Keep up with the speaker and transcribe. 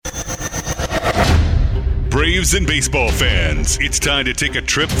Braves and baseball fans, it's time to take a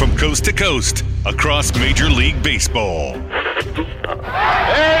trip from coast to coast across Major League Baseball. There it goes,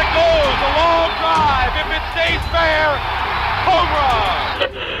 a long drive. If it stays fair, home run.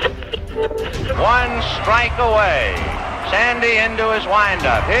 One strike away. Sandy into his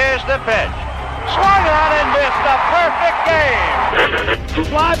windup. Here's the pitch. Swung on and missed a perfect game.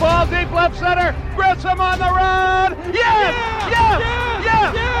 Fly ball deep left center. Grissom on the run. Yes!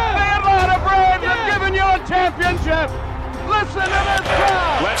 The Atlanta Braves have given you a championship. Listen to this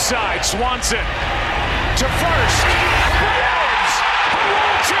crowd. Left side, Swanson to first. Braves are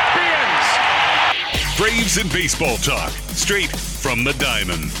world champions. Braves and baseball talk, straight from the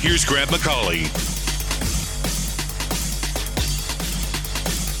diamond. Here's Grant McCauley.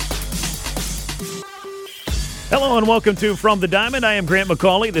 Hello and welcome to From the Diamond. I am Grant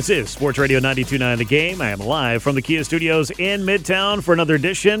McCauley. This is Sports Radio 92.9 The Game. I am live from the Kia Studios in Midtown for another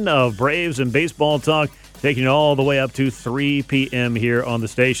edition of Braves and Baseball Talk, taking you all the way up to 3 p.m. here on the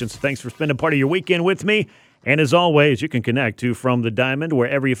station. So thanks for spending part of your weekend with me. And as always, you can connect to From the Diamond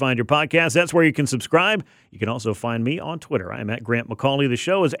wherever you find your podcast. That's where you can subscribe. You can also find me on Twitter. I'm at Grant McCauley. The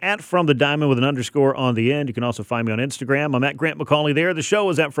show is at From the Diamond with an underscore on the end. You can also find me on Instagram. I'm at Grant McCauley there. The show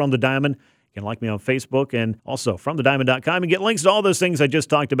is at From the Diamond. You can like me on Facebook and also FromTheDiamond.com and get links to all those things I just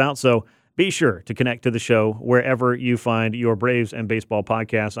talked about. So be sure to connect to the show wherever you find your Braves and baseball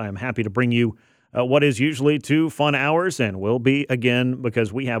podcasts. I am happy to bring you what is usually 2 fun hours and will be again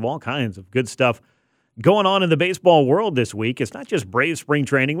because we have all kinds of good stuff going on in the baseball world this week. It's not just Braves spring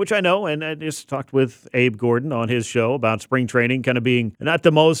training, which I know, and I just talked with Abe Gordon on his show about spring training kind of being not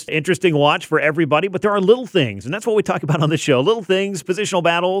the most interesting watch for everybody, but there are little things, and that's what we talk about on this show. Little things, positional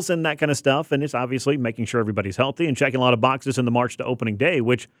battles, and that kind of stuff, and it's obviously making sure everybody's healthy and checking a lot of boxes in the March to opening day,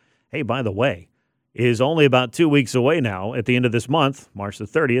 which, hey, by the way, is only about 2 weeks away now. At the end of this month, March the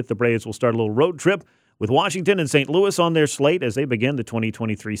 30th, the Braves will start a little road trip with Washington and St. Louis on their slate as they begin the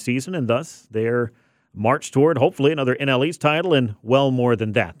 2023 season, and thus they're march toward, hopefully, another NL East title and well more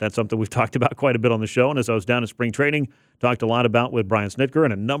than that. That's something we've talked about quite a bit on the show. And as I was down at spring training, talked a lot about with Brian Snitker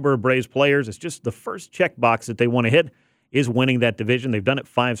and a number of Braves players. It's just the first checkbox that they want to hit is winning that division. They've done it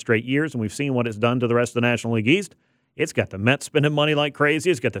 5 straight years, and we've seen what it's done to the rest of the National League East. It's got the Mets spending money like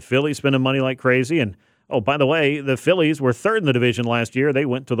crazy. It's got the Phillies spending money like crazy. And, oh, by the way, the Phillies were 3rd in the division last year. They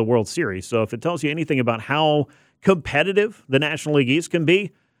went to the World Series. So if it tells you anything about how competitive the National League East can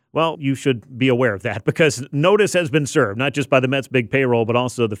be, well, you should be aware of that because notice has been served, not just by the Mets' big payroll, but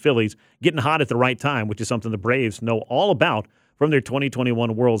also the Phillies getting hot at the right time, which is something the Braves know all about from their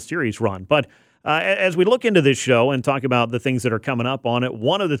 2021 World Series run. But as we look into this show and talk about the things that are coming up on it,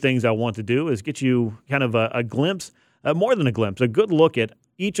 one of the things I want to do is get you kind of a glimpse, more than a glimpse, a good look at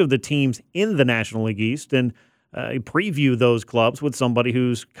each of the teams in the National League East and preview those clubs with somebody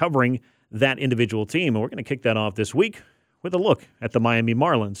who's covering that individual team. And we're going to kick that off this week with a look at the Miami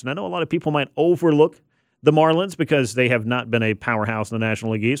Marlins. And I know a lot of people might overlook the Marlins because they have not been a powerhouse in the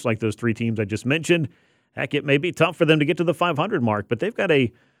National League East like those 3 teams I just mentioned. Heck, it may be tough for them to get to the 500 mark, but they've got I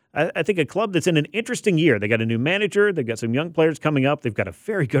think a club that's in an interesting year. They got a new manager. They've got some young players coming up. They've got a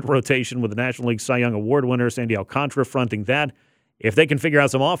very good rotation with the National League Cy Young Award winner, Sandy Alcantara, fronting that. If they can figure out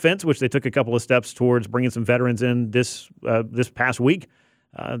some offense, which they took a couple of steps towards bringing some veterans in this past week,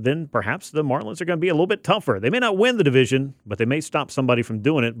 then perhaps the Marlins are going to be a little bit tougher. They may not win the division, but they may stop somebody from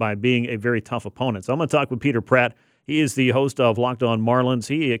doing it by being a very tough opponent. So I'm going to talk with Peter Pratt. He is the host of Locked On Marlins.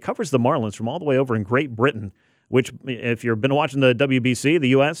 He covers the Marlins from all the way over in Great Britain, which if you've been watching the WBC, the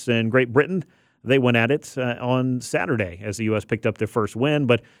U.S. and Great Britain, they went at it on Saturday as the U.S. picked up their first win.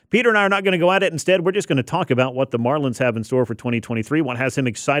 But Peter and I are not going to go at it. Instead, we're just going to talk about what the Marlins have in store for 2023, what has him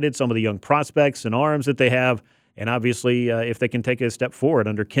excited, some of the young prospects and arms that they have, and obviously, if they can take a step forward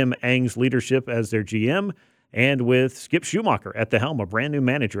under Kim Ng's leadership as their GM and with Skip Schumacher at the helm, a brand new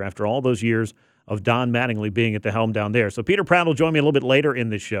manager after all those years of Don Mattingly being at the helm down there. So Peter Pratt will join me a little bit later in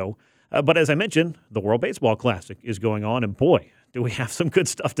this show. But as I mentioned, the World Baseball Classic is going on, and boy, do we have some good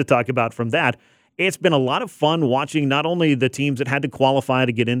stuff to talk about from that. It's been a lot of fun watching not only the teams that had to qualify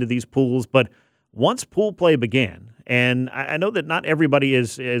to get into these pools, but once pool play began, and I know that not everybody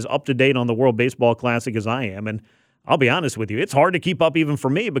is up to date on the World Baseball Classic as I am, and I'll be honest with you, it's hard to keep up even for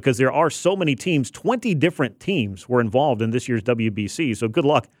me because there are so many teams. 20 different teams were involved in this year's WBC, so good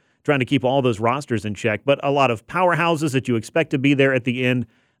luck trying to keep all those rosters in check. But a lot of powerhouses that you expect to be there at the end.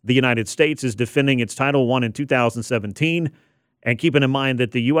 The United States is defending its title, won in 2017, and keeping in mind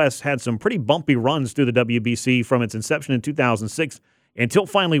that the U.S. had some pretty bumpy runs through the WBC from its inception in 2006 until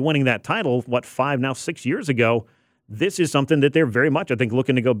finally winning that title, 6 years ago. This is something that they're very much, I think,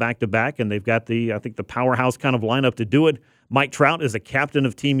 looking to go back-to-back, and they've got the powerhouse kind of lineup to do it. Mike Trout is the captain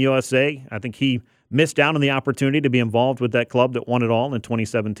of Team USA. I think he missed out on the opportunity to be involved with that club that won it all in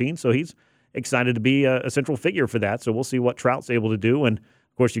 2017. So he's excited to be a central figure for that. So we'll see what Trout's able to do. And,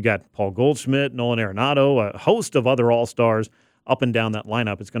 of course, you got Paul Goldschmidt, Nolan Arenado, a host of other all-stars up and down that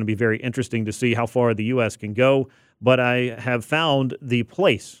lineup. It's going to be very interesting to see how far the U.S. can go. But I have found the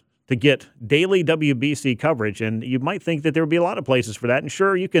place to get daily WBC coverage, and you might think that there would be a lot of places for that. And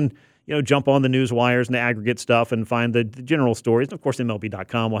sure, you can jump on the news wires and the aggregate stuff and find the general stories. And, of course,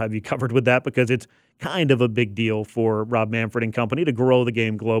 MLB.com will have you covered with that because it's kind of a big deal for Rob Manfred and company to grow the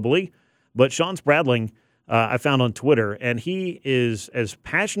game globally. But Sean Spradling, I found on Twitter, and he is as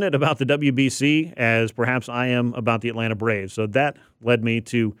passionate about the WBC as perhaps I am about the Atlanta Braves. So that led me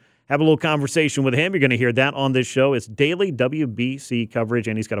to have a little conversation with him. You're going to hear that on this show. It's daily WBC coverage,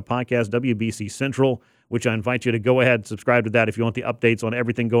 and he's got a podcast, WBC Central, which I invite you to go ahead and subscribe to that if you want the updates on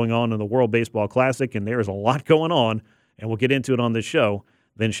everything going on in the World Baseball Classic, and there is a lot going on, and we'll get into it on this show.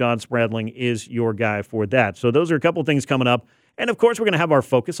 Then Sean Spradling is your guy for that. So those are a couple things coming up. And, of course, we're going to have our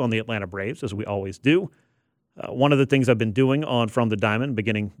focus on the Atlanta Braves, as we always do. One of the things I've been doing on From the Diamond,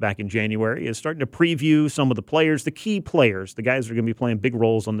 beginning back in January, is starting to preview some of the players, the key players, the guys that are going to be playing big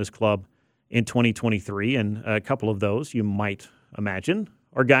roles on this club in 2023. And a couple of those, you might imagine,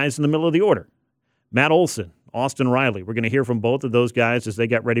 are guys in the middle of the order. Matt Olson, Austin Riley. We're going to hear from both of those guys as they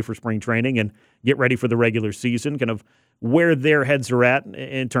get ready for spring training and get ready for the regular season, kind of where their heads are at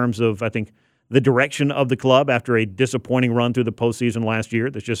in terms of, I think, the direction of the club after a disappointing run through the postseason last year.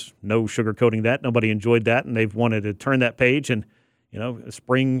 There's just no sugarcoating that. Nobody enjoyed that, and they've wanted to turn that page. And,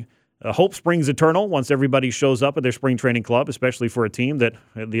 hope springs eternal once everybody shows up at their spring training club, especially for a team that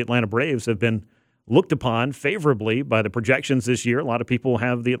the Atlanta Braves have been looked upon favorably by the projections this year. A lot of people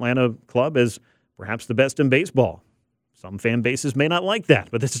have the Atlanta club as perhaps the best in baseball. Some fan bases may not like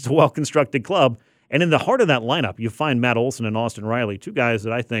that, but this is a well-constructed club. And in the heart of that lineup, you find Matt Olson and Austin Riley, two guys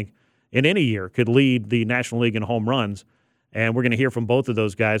that I think in any year could lead the National League in home runs. And we're going to hear from both of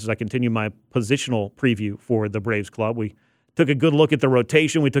those guys as I continue my positional preview for the Braves club. We took a good look at the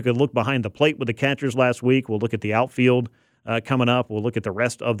rotation. We took a look behind the plate with the catchers last week. We'll look at the outfield coming up. We'll look at the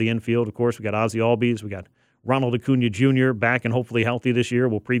rest of the infield. Of course, we got Ozzie Albies. We got Ronald Acuna Jr. back and hopefully healthy this year.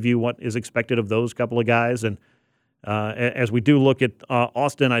 We'll preview what is expected of those couple of guys. And as we do look at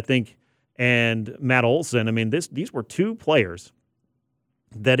Austin, I think, and Matt Olson, I mean, these were two players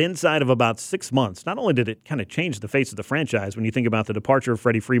that inside of about 6 months, not only did it kind of change the face of the franchise when you think about the departure of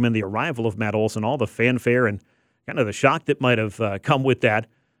Freddie Freeman, the arrival of Matt Olson, all the fanfare and kind of the shock that might have come with that,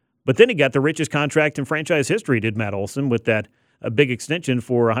 but then he got the richest contract in franchise history, did Matt Olson, with that big extension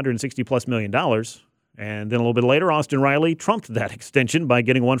for $160+ million. And then a little bit later, Austin Riley trumped that extension by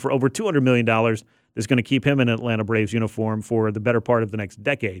getting one for over $200 million that's going to keep him in an Atlanta Braves uniform for the better part of the next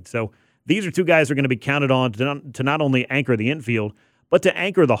decade. So these are two guys who are going to be counted on to not only anchor the infield, but to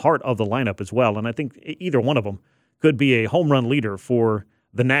anchor the heart of the lineup as well. And I think either one of them could be a home run leader for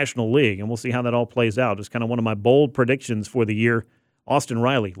the National League, and we'll see how that all plays out. It's kind of one of my bold predictions for the year. Austin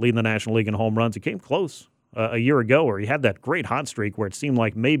Riley leading the National League in home runs. He came close a year ago where he had that great hot streak where it seemed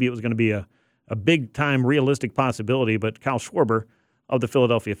like maybe it was going to be a big-time realistic possibility, but Kyle Schwarber of the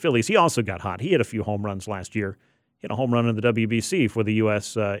Philadelphia Phillies, he also got hot. He had a few home runs last year. He had a home run in the WBC for the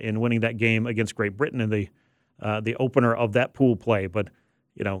U.S. In winning that game against Great Britain in the opener of that pool play. But,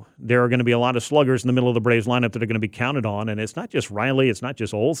 there are going to be a lot of sluggers in the middle of the Braves lineup that are going to be counted on. And it's not just Riley. It's not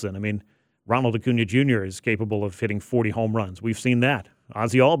just Olson. I mean, Ronald Acuna Jr. is capable of hitting 40 home runs. We've seen that.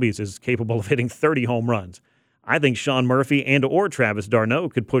 Ozzie Albies is capable of hitting 30 home runs. I think Sean Murphy and or Travis d'Arnaud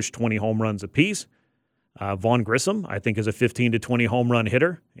could push 20 home runs apiece. Vaughn Grissom, I think, is a 15 to 20 home run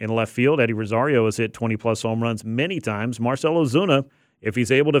hitter in left field. Eddie Rosario has hit 20-plus home runs many times. Marcell Ozuna, if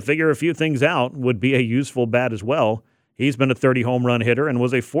he's able to figure a few things out, would be a useful bat as well. He's been a 30-home run hitter and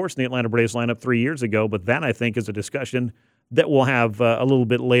was a force in the Atlanta Braves lineup 3 years ago, but that, I think, is a discussion that we'll have a little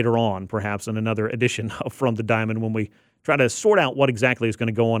bit later on, perhaps in another edition of From the Diamond when we try to sort out what exactly is going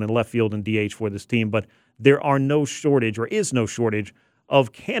to go on in left field and DH for this team. But there are no shortage, or is no shortage,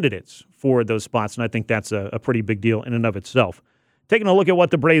 of candidates for those spots, and I think that's a pretty big deal in and of itself. Taking a look at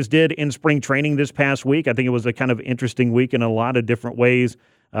what the Braves did in spring training this past week, I think it was a kind of interesting week in a lot of different ways.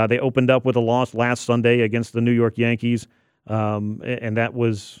 They opened up with a loss last Sunday against the New York Yankees, and that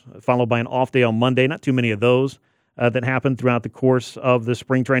was followed by an off day on Monday. Not too many of those that happened throughout the course of the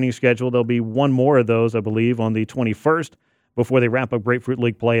spring training schedule. There'll be one more of those, I believe, on the 21st before they wrap up Grapefruit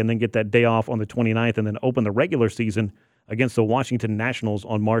League play and then get that day off on the 29th and then open the regular season against the Washington Nationals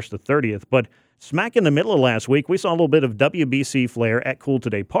on March the 30th. But smack in the middle of last week, we saw a little bit of WBC flair at Cool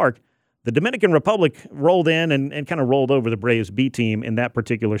Today Park. The Dominican Republic rolled in and kind of rolled over the Braves B team in that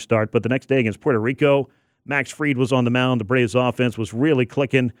particular start. But the next day against Puerto Rico, Max Fried was on the mound. The Braves offense was really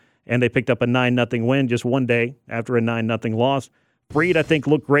clicking. and they picked up a 9-0 win just one day after a 9-0 loss. Fried, I think,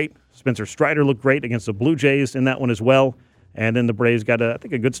 looked great. Spencer Strider looked great against the Blue Jays in that one as well. And then the Braves got, I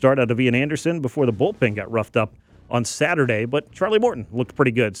think, a good start out of Ian Anderson before the bullpen got roughed up on Saturday. But Charlie Morton looked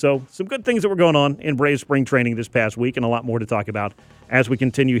pretty good. So some good things that were going on in Braves spring training this past week, and a lot more to talk about as we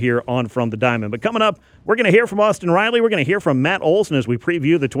continue here on From the Diamond. But coming up, we're going to hear from Austin Riley. We're going to hear from Matt Olson as we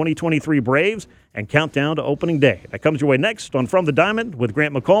preview the 2023 Braves and count down to opening day. That comes your way next on From the Diamond with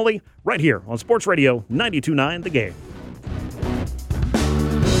Grant McCauley right here on Sports Radio 92.9 The Game.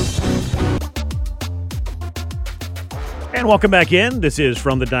 And welcome back in. This is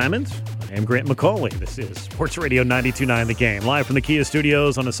From the Diamond. I am Grant McCauley. This is Sports Radio 92.9 The Game, live from the Kia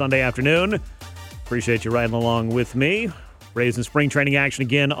Studios on a Sunday afternoon. Appreciate you riding along with me. Braves in spring training action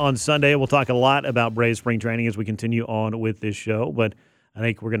again on Sunday. We'll talk a lot about Braves spring training as we continue on with this show, but I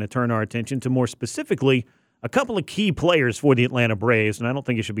think we're going to turn our attention to more specifically a couple of key players for the Atlanta Braves, and I don't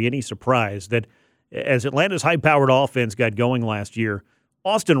think it should be any surprise that as Atlanta's high-powered offense got going last year,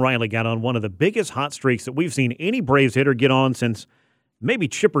 Austin Riley got on one of the biggest hot streaks that we've seen any Braves hitter get on since maybe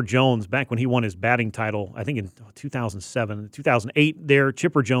Chipper Jones back when he won his batting title, I think in 2007, 2008 there.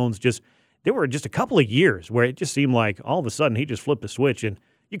 Chipper Jones there were just a couple of years where it just seemed like all of a sudden he just flipped the switch and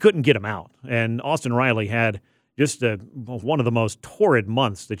you couldn't get him out. And Austin Riley had just one of the most torrid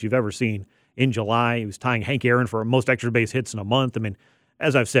months that you've ever seen in July. He was tying Hank Aaron for most extra base hits in a month. I mean,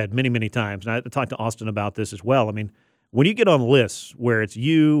 as I've said many, many times, and I talked to Austin about this as well, I mean, when you get on lists where it's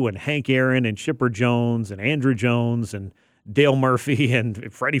you and Hank Aaron and Chipper Jones and Andrew Jones and Dale Murphy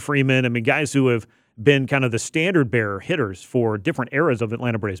and Freddie Freeman, I mean, guys who have been kind of the standard-bearer hitters for different eras of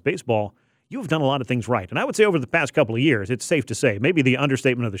Atlanta Braves baseball, you have done a lot of things right. And I would say over the past couple of years, it's safe to say, maybe the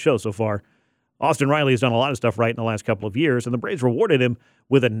understatement of the show so far, Austin Riley has done a lot of stuff right in the last couple of years, and the Braves rewarded him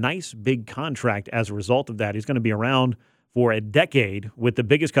with a nice big contract as a result of that. He's going to be around for a decade with the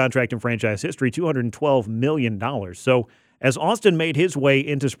biggest contract in franchise history, $212 million. So as Austin made his way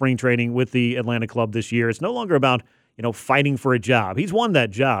into spring training with the Atlanta club this year, it's no longer about fighting for a job. He's won that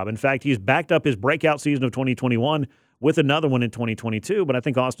job. In fact, he's backed up his breakout season of 2021 with another one in 2022. But I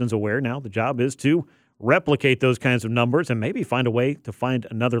think Austin's aware now the job is to replicate those kinds of numbers and maybe find a way to find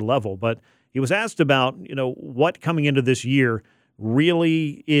another level. But he was asked about, what coming into this year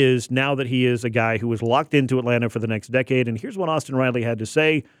really is now that he is a guy who is locked into Atlanta for the next decade. And here's what Austin Riley had to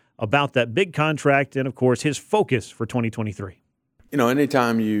say about that big contract and, of course, his focus for 2023.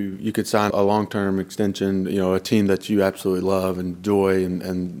 Anytime you could sign a long-term extension, a team that you absolutely love and enjoy,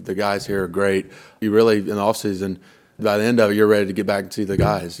 and the guys here are great, you really, in the offseason, by the end of it, you're ready to get back and see the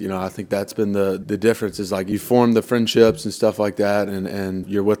guys. I think that's been the difference is like you form the friendships and stuff like that, and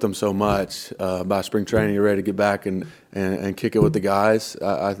you're with them so much. By spring training, you're ready to get back and kick it with the guys.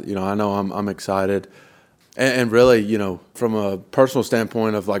 I know I'm excited. And really, from a personal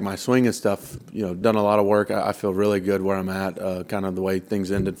standpoint of like my swing and stuff, done a lot of work. I feel really good where I'm at, kind of the way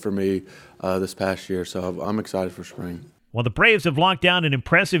things ended for me this past year. So I'm excited for spring. Well, the Braves have locked down an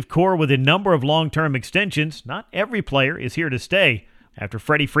impressive core with a number of long-term extensions. Not every player is here to stay. After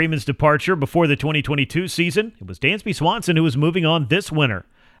Freddie Freeman's departure before the 2022 season, it was Dansby Swanson who was moving on this winter.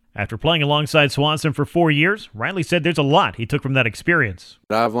 After playing alongside Swanson for 4 years, Riley said there's a lot he took from that experience.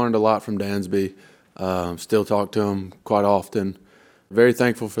 I've learned a lot from Dansby. Still talk to him quite often. Very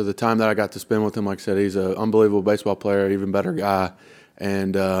thankful for the time that I got to spend with him. Like I said, he's an unbelievable baseball player, even better guy.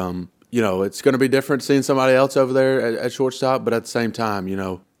 And, it's going to be different seeing somebody else over there at shortstop, but at the same time,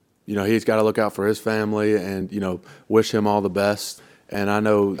 he's got to look out for his family and, wish him all the best. And I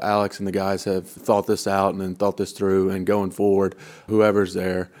know Alex and the guys have thought this out and then thought this through, and going forward, whoever's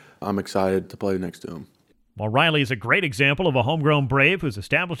there, I'm excited to play next to him. While Riley is a great example of a homegrown Brave who's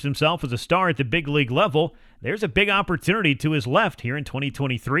established himself as a star at the big league level, there's a big opportunity to his left here in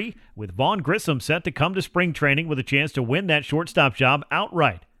 2023, with Vaughn Grissom set to come to spring training with a chance to win that shortstop job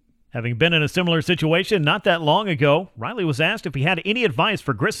outright. Having been in a similar situation not that long ago, Riley was asked if he had any advice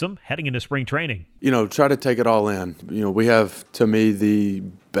for Grissom heading into spring training. Try to take it all in. We have, to me, the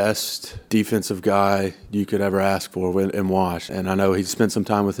best defensive guy you could ever ask for in Wash. And I know he spent some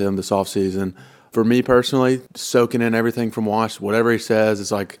time with him this offseason. For me personally, soaking in everything from Wash, whatever he says, it's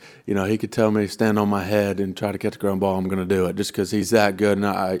like, he could tell me to stand on my head and try to catch a ground ball, I'm going to do it just because he's that good.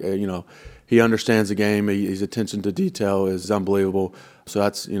 And he understands the game. His attention to detail is unbelievable. So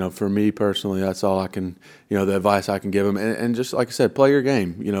that's, for me personally, that's all I can, the advice I can give him. And just like I said, play your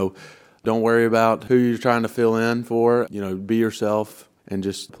game. Don't worry about who you're trying to fill in for. Be yourself and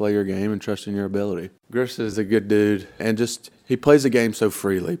just play your game and trust in your ability. Griss is a good dude, and he plays the game so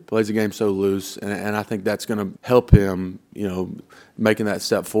freely, plays the game so loose, and I think that's going to help him, making that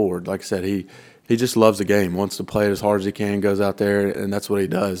step forward. Like I said, he he just loves the game, wants to play it as hard as he can, goes out there, and that's what he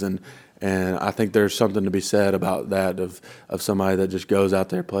does. And I think there's something to be said about that of somebody that just goes out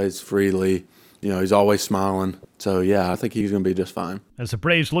there, plays freely. He's always smiling. So, yeah, I think he's going to be just fine. As the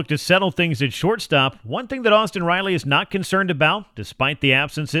Braves look to settle things at shortstop, one thing that Austin Riley is not concerned about, despite the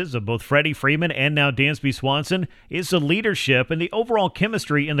absences of both Freddie Freeman and now Dansby Swanson, is the leadership and the overall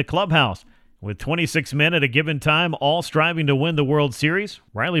chemistry in the clubhouse. With 26 men at a given time, all striving to win the World Series,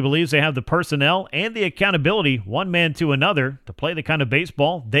 Riley believes they have the personnel and the accountability, one man to another, to play the kind of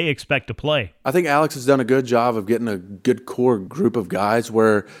baseball they expect to play. I think Alex has done a good job of getting a good core group of guys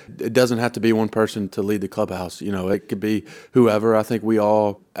where it doesn't have to be one person to lead the clubhouse. It could be whoever. I think we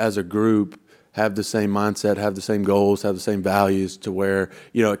all, as a group, have the same mindset, have the same goals, have the same values to where,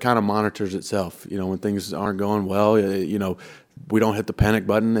 it kind of monitors itself. When things aren't going well, we don't hit the panic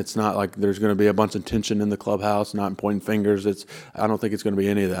button. It's not like there's going to be a bunch of tension in the clubhouse, not pointing fingers. I don't think it's going to be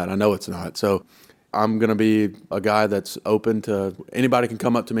any of that. I know it's not. So I'm going to be a guy that's open to anybody can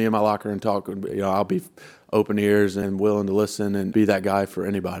come up to me in my locker and talk. I'll be open ears and willing to listen and be that guy for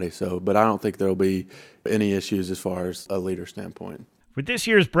anybody. But I don't think there'll be any issues as far as a leader standpoint. For this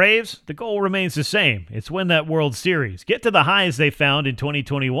year's Braves, the goal remains the same. It's win that World Series. Get to the highs they found in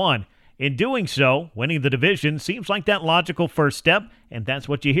 2021. In doing so, winning the division seems like that logical first step, and that's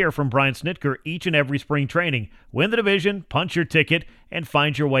what you hear from Brian Snitker each and every spring training. Win the division, punch your ticket, and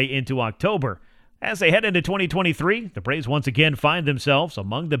find your way into October. As they head into 2023, the Braves once again find themselves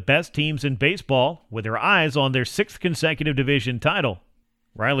among the best teams in baseball, with their eyes on their 6th consecutive division title.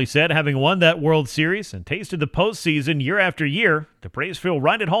 Riley said having won that World Series and tasted the postseason year after year, the Braves feel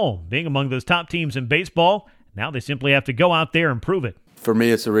right at home being among those top teams in baseball. Now they simply have to go out there and prove it. For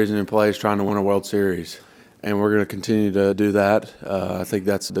me, it's the reason in play is trying to win a World Series, and we're going to continue to do that. I think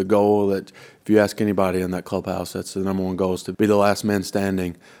that's the goal. That if you ask anybody in that clubhouse, that's the number one goal, is to be the last man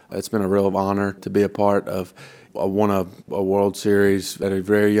standing. It's been a real honor to be a part of. I won a World Series at a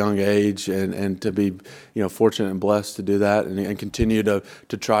very young age, and to be fortunate and blessed to do that and continue to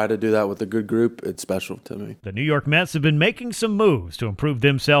try to do that with a good group, it's special to me. The New York Mets have been making some moves to improve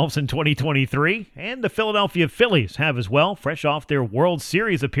themselves in 2023, and the Philadelphia Phillies have as well, fresh off their World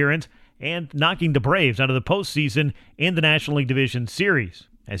Series appearance and knocking the Braves out of the postseason in the National League Division Series.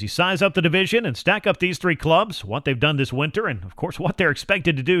 As you size up the division and stack up these three clubs, what they've done this winter, and of course what they're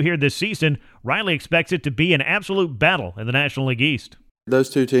expected to do here this season, Riley expects it to be an absolute battle in the National League East. Those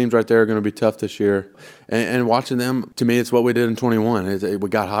two teams right there are going to be tough this year. And watching them, to me, it's what we did in 21. We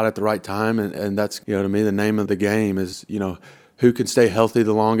got hot at the right time, and that's, to me, the name of the game is, who can stay healthy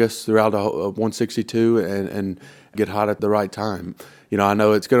the longest throughout 162 and get hot at the right time. I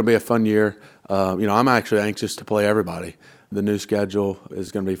know it's going to be a fun year. I'm actually anxious to play everybody. The new schedule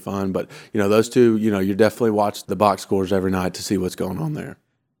is going to be fun. But, those two, you definitely watch the box scores every night to see what's going on there.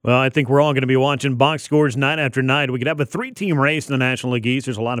 Well, I think we're all going to be watching box scores night after night. We could have a 3-team race in the National League East.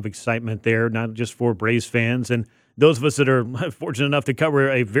 There's a lot of excitement there, not just for Braves fans and those of us that are fortunate enough to cover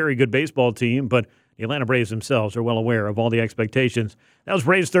a very good baseball team, but the Atlanta Braves themselves are well aware of all the expectations. That was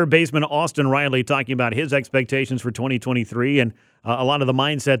Braves third baseman Austin Riley talking about his expectations for 2023 and a lot of the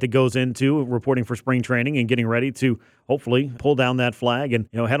mindset that goes into reporting for spring training and getting ready to hopefully pull down that flag and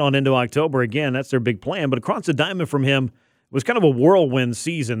head on into October again. That's their big plan. But across the diamond from him was kind of a whirlwind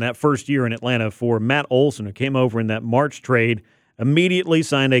season that first year in Atlanta for Matt Olson, who came over in that March trade, immediately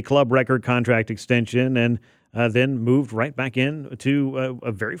signed a club record contract extension, and then moved right back in to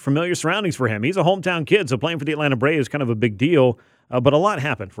a very familiar surroundings for him. He's a hometown kid, so playing for the Atlanta Braves is kind of a big deal. But a lot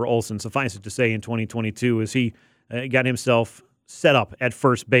happened for Olson, suffice it to say, in 2022 as he got himself set up at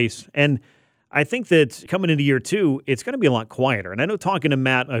first base. And I think that coming into year two, it's going to be a lot quieter. And I know talking to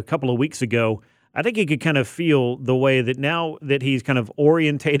Matt a couple of weeks ago, I think he could kind of feel the way that now that he's kind of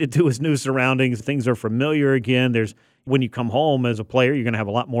orientated to his new surroundings, things are familiar again. When you come home as a player, you're going to have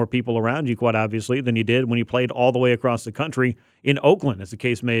a lot more people around you, quite obviously, than you did when you played all the way across the country in Oakland, as the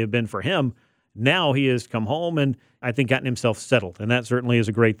case may have been for him. Now he has come home and I think gotten himself settled, and that certainly is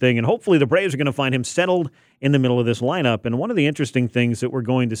a great thing. And hopefully the Braves are going to find him settled in the middle of this lineup. And one of the interesting things that we're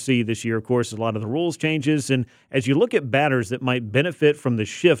going to see this year, of course, is a lot of the rules changes. And as you look at batters that might benefit from the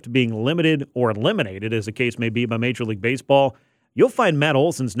shift being limited or eliminated, as the case may be by Major League Baseball, you'll find Matt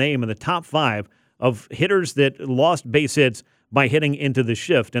Olson's name in the top 5 of hitters that lost base hits by hitting into the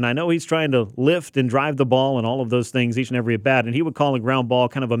shift. And I know he's trying to lift and drive the ball and all of those things each and every at-bat, and he would call a ground ball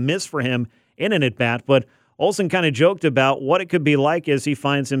kind of a miss for him in an at-bat. But Olson kind of joked about what it could be like as he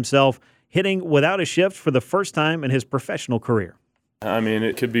finds himself hitting without a shift for the first time in his professional career. I mean,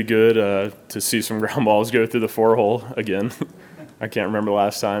 it could be good to see some ground balls go through the 4-hole again. I can't remember the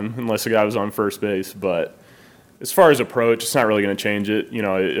last time, unless the guy was on first base. But as far as approach, it's not really going to change it.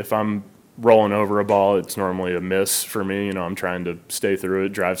 If I'm rolling over a ball, it's normally a miss for me. I'm trying to stay through it,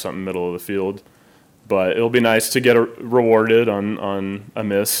 drive something middle of the field. But it'll be nice to get rewarded on a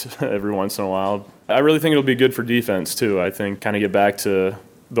miss every once in a while. I really think it'll be good for defense, too. I think kind of get back to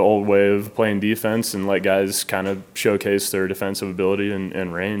the old way of playing defense and let guys kind of showcase their defensive ability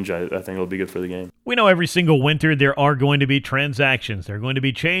and range. I think it'll be good for the game. We know every single winter there are going to be transactions. There are going to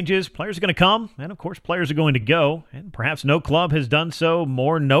be changes. Players are going to come, and of course players are going to go. And perhaps no club has done so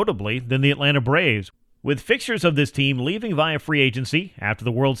more notably than the Atlanta Braves, with fixtures of this team leaving via free agency after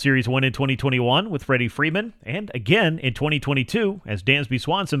the World Series win in 2021 with Freddie Freeman, and again in 2022 as Dansby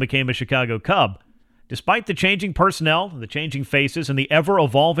Swanson became a Chicago Cub. Despite the changing personnel, the changing faces, and the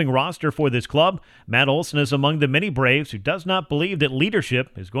ever-evolving roster for this club, Matt Olson is among the many Braves who does not believe that leadership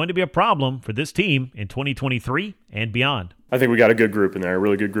is going to be a problem for this team in 2023 and beyond. I think we got a good group in there, a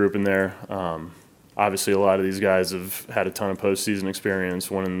really good group in there. Obviously, a lot of these guys have had a ton of postseason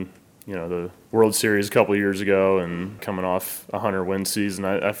experience, winning the World Series a couple of years ago and coming off a 100-win season.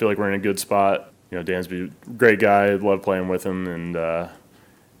 I feel like we're in a good spot. Dansby, great guy, love playing with him, and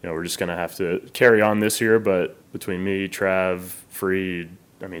we're just going to have to carry on this year. But between me, Trav, Freed,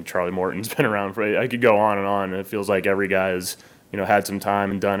 Charlie Morton's been around I could go on and on. It feels like every guy's had some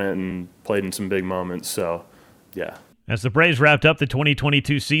time and done it and played in some big moments. So, yeah. As the Braves wrapped up the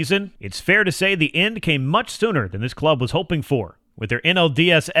 2022 season, it's fair to say the end came much sooner than this club was hoping for. With their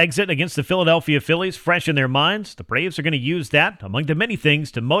NLDS exit against the Philadelphia Phillies fresh in their minds, the Braves are going to use that, among the many things,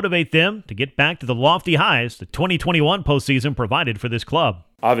 to motivate them to get back to the lofty highs the 2021 postseason provided for this club.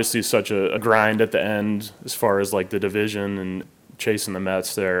 Obviously, such a grind at the end as far as like the division, and chasing the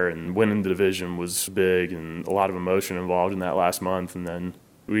Mets there and winning the division was big, and a lot of emotion involved in that last month. And then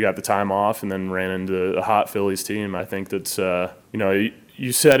we got the time off and then ran into a hot Phillies team. I think that's,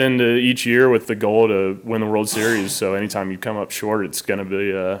 you set into each year with the goal to win the World Series, so anytime you come up short, it's going to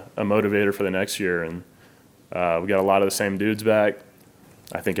be a motivator for the next year. And we got a lot of the same dudes back.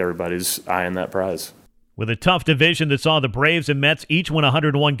 I think everybody's eyeing that prize. With a tough division that saw the Braves and Mets each win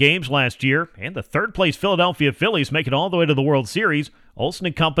 101 games last year, and the third-place Philadelphia Phillies make it all the way to the World Series, Olson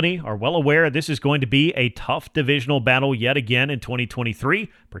and company are well aware this is going to be a tough divisional battle yet again in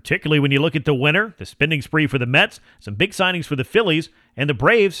 2023, particularly when you look at the winner, the spending spree for the Mets, some big signings for the Phillies, and the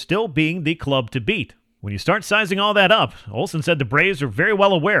Braves still being the club to beat. When you start sizing all that up, Olson said the Braves are very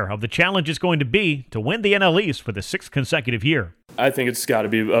well aware of the challenge it's going to be to win the NL East for the 6th consecutive year. I think it's got to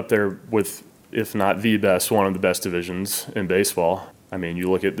be up there with, if not the best, one of the best divisions in baseball.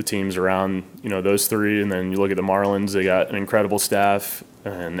 You look at the teams around, those three, and then you look at the Marlins. They got an incredible staff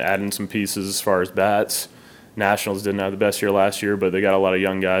and adding some pieces as far as bats. Nationals didn't have the best year last year, but they got a lot of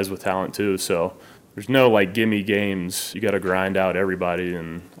young guys with talent too. So there's no gimme games. You got to grind out everybody,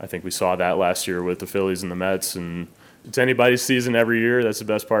 and I think we saw that last year with the Phillies and the Mets. And it's anybody's season every year. That's the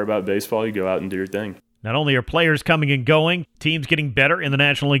best part about baseball. You go out and do your thing. Not only are players coming and going, teams getting better in the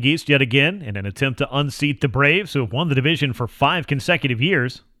National League East yet again in an attempt to unseat the Braves, who have won the division for 5 consecutive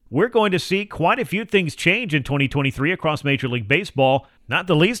years. We're going to see quite a few things change in 2023 across Major League Baseball, not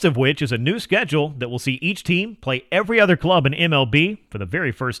the least of which is a new schedule that will see each team play every other club in MLB for the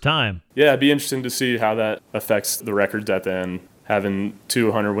very first time. Yeah, it'd be interesting to see how that affects the records at the end. Having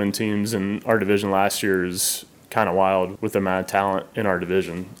 200-win teams in our division last year is kind of wild with the amount of talent in our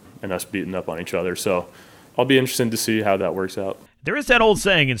division and us beating up on each other. So I'll be interested to see how that works out. There is that old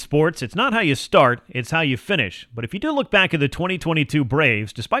saying in sports, it's not how you start, it's how you finish. But if you do look back at the 2022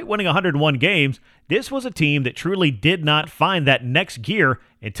 Braves, despite winning 101 games, this was a team that truly did not find that next gear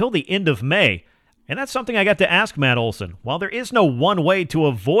until the end of May. And that's something I got to ask Matt Olson. While there is no one way to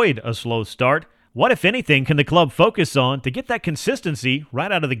avoid a slow start, what, if anything, can the club focus on to get that consistency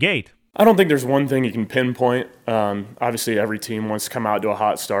right out of the gate? I don't think there's one thing you can pinpoint. Obviously, every team wants to come out to a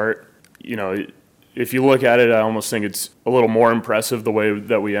hot start. If you look at it, I almost think it's a little more impressive the way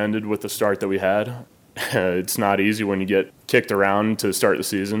that we ended with the start that we had. It's not easy when you get kicked around to start the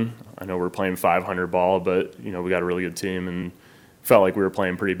season. I know we're playing 500 ball, but we got a really good team and felt like we were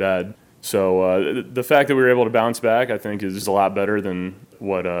playing pretty bad. So the fact that we were able to bounce back, I think, is a lot better than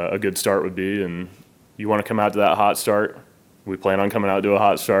what a good start would be. And you want to come out to that hot start. We plan on coming out to a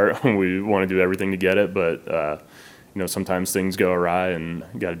hot start. We want to do everything to get it, but sometimes things go awry, and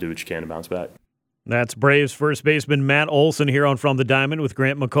you got to do what you can to bounce back. That's Braves first baseman Matt Olson here on From the Diamond with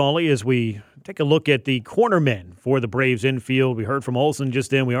Grant McCauley as we take a look at the cornermen for the Braves infield. We heard from Olson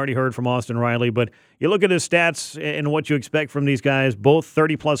just then. We already heard from Austin Riley, but you look at his stats and what you expect from these guys, both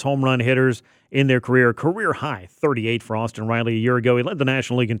 30-plus home run hitters in their career. Career high, 38 for Austin Riley a year ago. He led the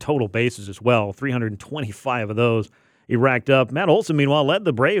National League in total bases as well, 325 of those he racked up. Matt Olson, meanwhile, led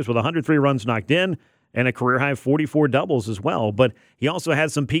the Braves with 103 runs knocked in, and a career-high 44 doubles as well. But he also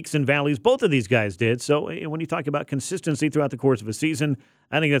had some peaks and valleys. Both of these guys did. So when you talk about consistency throughout the course of a season,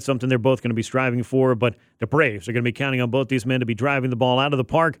 I think that's something they're both going to be striving for. But the Braves are going to be counting on both these men to be driving the ball out of the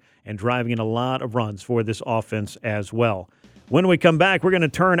park and driving in a lot of runs for this offense as well. When we come back, we're going to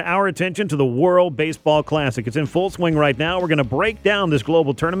turn our attention to the World Baseball Classic. It's in full swing right now. We're going to break down this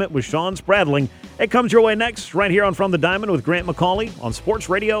global tournament with Sean Spradling. It comes your way next, right here on From the Diamond with Grant McCauley on Sports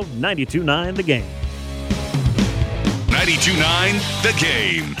Radio 92.9 The Game. 92.9 The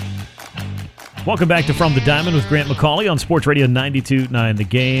Game. Welcome back to From the Diamond with Grant McCauley on Sports Radio 92.9 The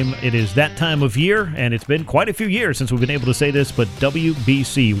Game. It is that time of year, and it's been quite a few years since we've been able to say this, but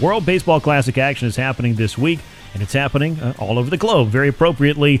WBC, World Baseball Classic action is happening this week, and it's happening all over the globe, very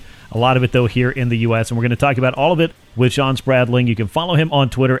appropriately. A lot of it, though, here in the U.S., and we're going to talk about all of it with Sean Spradling. You can follow him on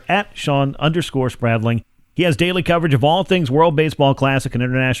Twitter at Sean_Spradling. He has daily coverage of all things World Baseball Classic and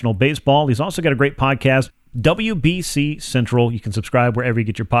international baseball. He's also got a great podcast, WBC Central. You can subscribe wherever you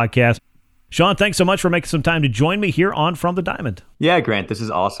get your podcast. Sean, thanks so much for making some time to join me here on From the Diamond. Yeah, Grant, this is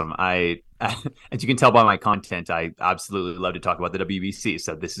awesome. As you can tell by my content, I absolutely love to talk about the WBC,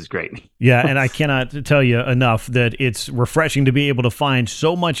 so this is great. Yeah, and I cannot tell you enough that it's refreshing to be able to find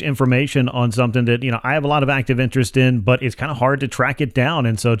so much information on something that, I have a lot of active interest in, but it's kind of hard to track it down.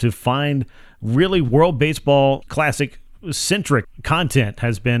 And so to find really World Baseball Classic centric content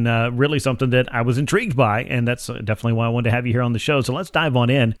has been really something that I was intrigued by, and that's definitely why I wanted to have you here on the show. So let's dive on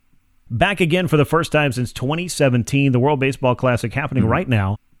in. Back again for the first time since 2017, the World Baseball Classic happening right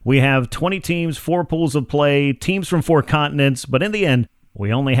now. We have 20 teams, 4 pools of play, teams from 4 continents, but in the end,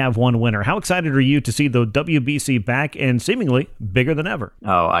 we only have one winner. How excited are you to see the WBC back and seemingly bigger than ever?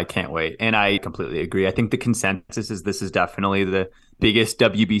 Oh, I can't wait. And I completely agree. I think the consensus is this is definitely the biggest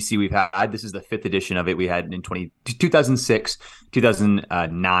WBC we've had. This is the 5th edition of it. We had in 2006,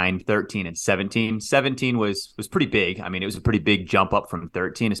 2009, 13, and 17. 17 was pretty big. I mean, it was a pretty big jump up from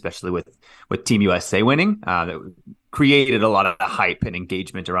 13, especially with Team USA winning. That created a lot of hype and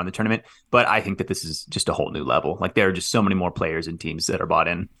engagement around the tournament. But I think that this is just a whole new level. Like, there are just so many more players and teams that are bought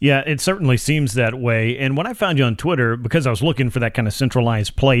in. Yeah, it certainly seems that way. And when I found you on Twitter, because I was looking for that kind of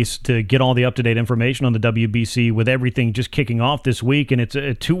centralized place to get all the up-to-date information on the WBC with everything just kicking off this week, and it's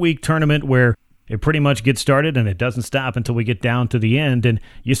a 2-week tournament where it pretty much gets started and it doesn't stop until we get down to the end, and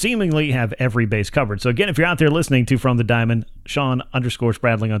you seemingly have every base covered. So again, if you're out there listening to From the Diamond,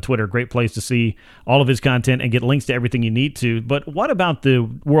 Sean_Spradling on Twitter, great place to see all of his content and get links to everything you need to. But what about the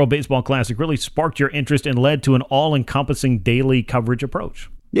World Baseball Classic really sparked your interest and led to an all-encompassing daily coverage approach?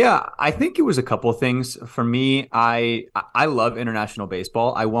 Yeah, I think it was a couple of things. For me, I love international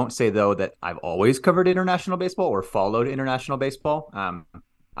baseball. I won't say, though, that I've always covered international baseball or followed international baseball.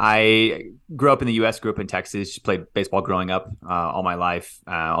 I grew up in the U.S., grew up in Texas, played baseball growing up all my life,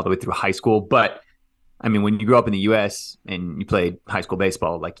 all the way through high school. But, I mean, when you grow up in the U.S. and you played high school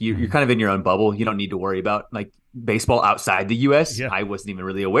baseball, like you're kind of in your own bubble. You don't need to worry about like baseball outside the U.S. Yeah. I wasn't even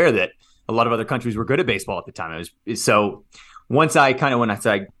really aware that a lot of other countries were good at baseball at the time. So once I got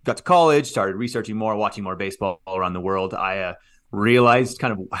to college, started researching more, watching more baseball all around the world, I realized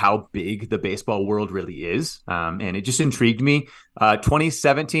kind of how big the baseball world really is. And it just intrigued me.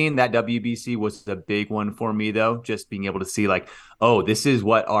 2017, that WBC was a big one for me, though, just being able to see like, oh, this is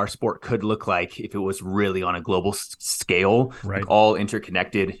what our sport could look like if it was really on a global scale, right, like all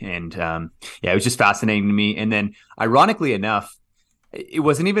interconnected. And it was just fascinating to me. And then ironically enough, it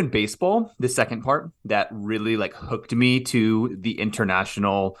wasn't even baseball, the second part, that really like hooked me to the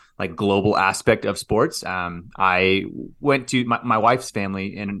international, like global aspect of sports. I went to my wife's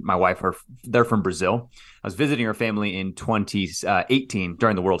family, and my wife, they're from Brazil. I was visiting her family in 2018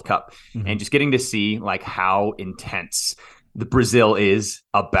 during the World Cup, and just getting to see like how intense the Brazil is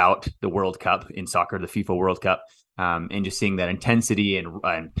about the World Cup in soccer, the FIFA World Cup, and just seeing that intensity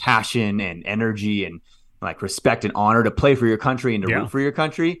and passion and energy and like respect and honor to play for your country and to root for your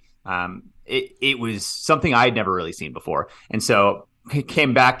country. It was something I had never really seen before. And so it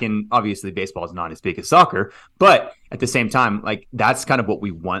came back, and obviously baseball is not as big as soccer, but at the same time, like that's kind of what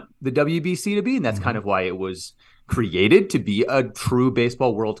we want the WBC to be. And that's kind of why it was created, to be a true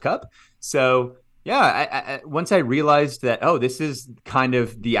baseball World Cup. So yeah, once I realized that, oh, this is kind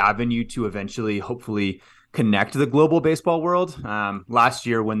of the avenue to eventually, hopefully connect the global baseball world. Last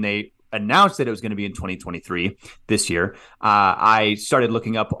year when they announced that it was going to be in 2023 this year, I started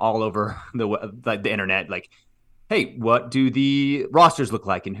looking up all over the internet, like hey, what do the rosters look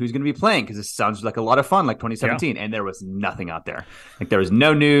like and who's going to be playing? Because this sounds like a lot of fun, like 2017. Yeah. And there was nothing out there. Like there was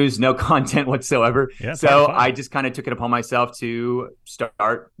no news, no content whatsoever. Yeah, so I just kind of took it upon myself to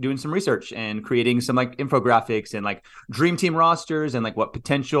start doing some research and creating some like infographics and like dream team rosters and like what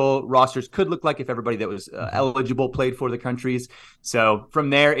potential rosters could look like if everybody that was eligible played for the countries. So from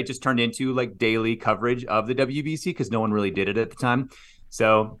there, it just turned into like daily coverage of the WBC because no one really did it at the time.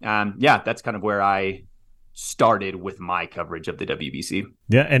 So that's kind of where I started with my coverage of the WBC.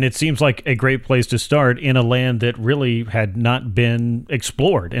 Yeah, and it seems like a great place to start in a land that really had not been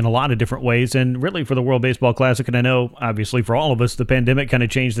explored in a lot of different ways, and really for the World Baseball Classic. And I know, obviously, for all of us, the pandemic kind of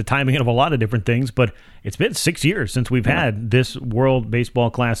changed the timing of a lot of different things, but it's been 6 years since we've had this World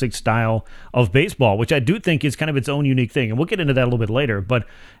Baseball Classic style of baseball, which I do think is kind of its own unique thing, and we'll get into that a little bit later. But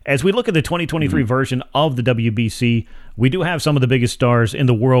as we look at the 2023 version of the WBC, we do have some of the biggest stars in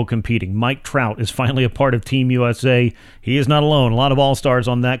the world competing. Mike Trout is finally a part of Team USA. He is not alone. A lot of all-stars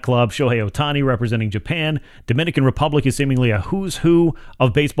on that club. Shohei Ohtani representing Japan. Dominican Republic is seemingly a who's who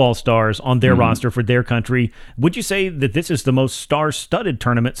of baseball stars on their roster for their country. Would you say that this is the most star-studded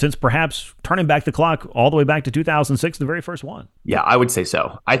tournament since perhaps turning back the clock all the way back to 2006, the very first one? Yeah, I would say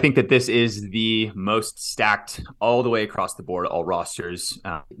so. I think that this is the most stacked all the way across the board, all rosters.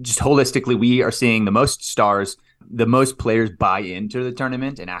 Just holistically, we are seeing the most stars, the most players buy into the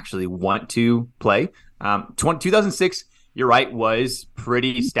tournament and actually want to play. 2006, you're right, was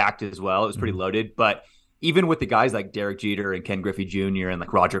pretty stacked as well. It was pretty loaded, but even with the guys like Derek Jeter and Ken Griffey Jr. and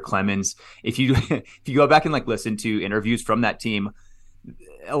like Roger Clemens, if you go back and like listen to interviews from that team,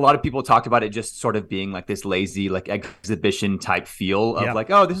 a lot of people talked about it just sort of being like this lazy, like exhibition type feel of like,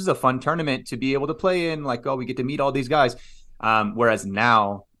 oh, this is a fun tournament to be able to play in. Like, oh, we get to meet all these guys. Whereas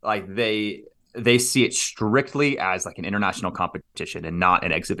now, like they see it strictly as like an international competition and not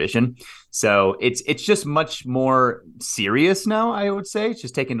an exhibition. So it's just much more serious now, I would say. It's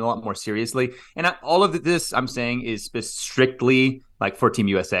just taken a lot more seriously. And all of this I'm saying is strictly like for Team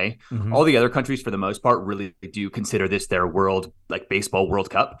USA. All the other countries, for the most part, really do consider this their world, like baseball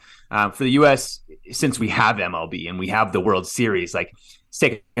World Cup. For the US, since we have MLB and we have the World Series, like it's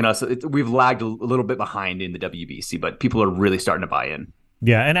taken us, we've lagged a little bit behind in the WBC, but people are really starting to buy in.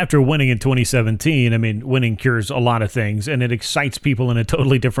 Yeah, and after winning in 2017, I mean, winning cures a lot of things, and it excites people in a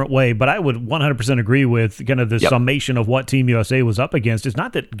totally different way. But I would 100% agree with kind of the summation of what Team USA was up against. It's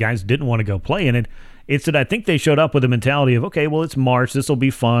not that guys didn't want to go play in it. It's that I think they showed up with a mentality of, okay, well, it's March. This will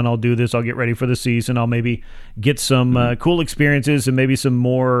be fun. I'll do this. I'll get ready for the season. I'll maybe get some cool experiences and maybe some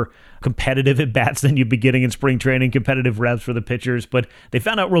more competitive at-bats than you'd be getting in spring training, competitive reps for the pitchers. But they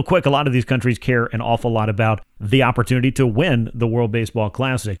found out real quick a lot of these countries care an awful lot about the opportunity to win the World Baseball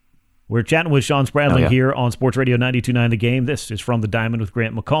Classic. We're chatting with Sean Spradling here on Sports Radio 92.9 The Game. This is From the Diamond with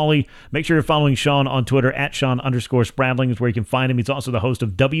Grant McCauley. Make sure you're following Sean on Twitter at Sean_Spradling is where you can find him. He's also the host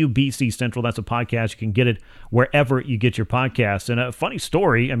of WBC Central. That's a podcast. You can get it wherever you get your podcasts. And a funny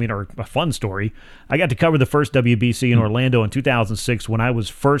story, or a fun story, I got to cover the first WBC in Orlando in 2006 when I was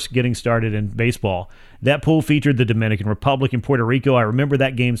first getting started in baseball. That pool featured the Dominican Republic and Puerto Rico. I remember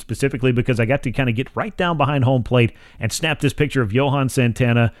that game specifically because I got to kind of get right down behind home plate and snap this picture of Johan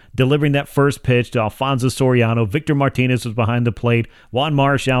Santana delivering that first pitch to Alfonso Soriano. Victor Martinez was behind the plate. Juan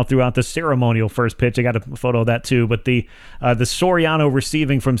Marichal threw out the ceremonial first pitch. I got a photo of that too. But the Soriano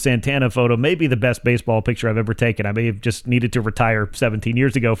receiving from Santana photo may be the best baseball picture I've ever taken. I may have just needed to retire 17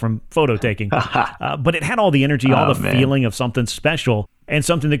 years ago from photo taking. But it had all the energy, all the feeling of something special, and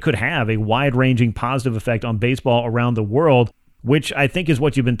something that could have a wide-ranging positive effect on baseball around the world, which I think is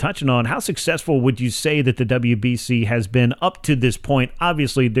what you've been touching on. How successful would you say that the WBC has been up to this point?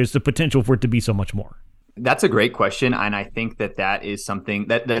 Obviously, there's the potential for it to be so much more. That's a great question, and I think that is something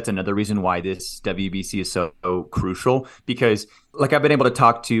that's another reason why this WBC is so crucial, because like I've been able to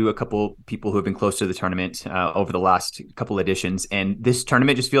talk to a couple people who have been close to the tournament over the last couple editions, and this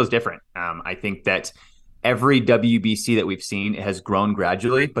tournament just feels different. I think that every WBC that we've seen has grown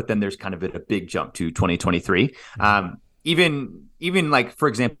gradually, but then there's kind of a big jump to 2023. Even like, for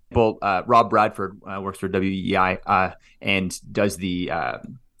example, Rob Bradford works for WEI and does the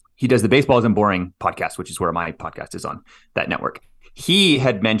Baseball Isn't Boring podcast, which is where my podcast is on that network. He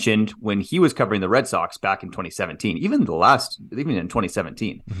had mentioned when he was covering the Red Sox back in 2017, even in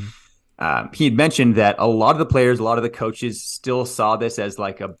 2017, he had mentioned that a lot of the players, a lot of the coaches still saw this as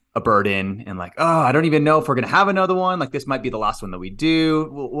like a burden and like, oh, I don't even know if we're going to have another one. Like this might be the last one that we do.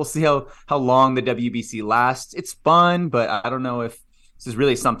 We'll see how long the WBC lasts. It's fun, but I don't know if this is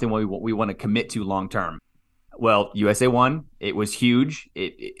really something we want to commit to long term. Well, USA won. It was huge.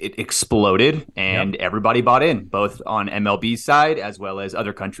 It exploded, and everybody bought in, both on MLB's side as well as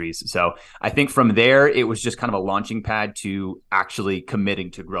other countries. So I think from there, it was just kind of a launching pad to actually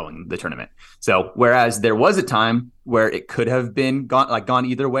committing to growing the tournament. So whereas there was a time where it could have been gone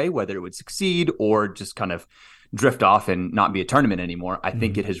either way, whether it would succeed or just kind of drift off and not be a tournament anymore, I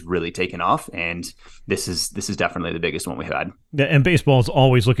think it has really taken off, and this is definitely the biggest one we've had. And baseball is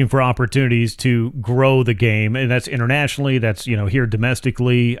always looking for opportunities to grow the game, and that's internationally, that's here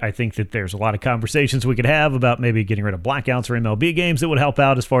domestically. I think that there's a lot of conversations we could have about maybe getting rid of blackouts or MLB games that would help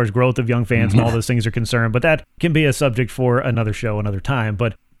out as far as growth of young fans and all those things are concerned, but that can be a subject for another show, another time.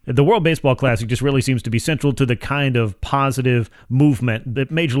 But the World Baseball Classic just really seems to be central to the kind of positive movement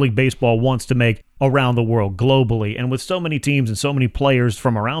that Major League Baseball wants to make around the world globally. And with so many teams and so many players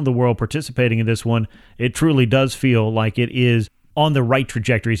from around the world participating in this one, it truly does feel like it is on the right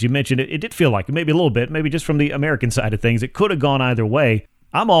trajectory. As you mentioned, it did feel like, maybe a little bit, maybe just from the American side of things, it could have gone either way.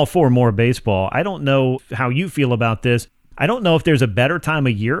 I'm all for more baseball. I don't know how you feel about this. I don't know if there's a better time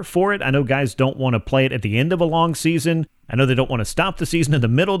of year for it. I know guys don't want to play it at the end of a long season. I know they don't want to stop the season in the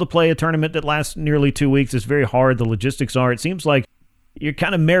middle to play a tournament that lasts nearly 2 weeks. It's very hard. The logistics are. It seems like you're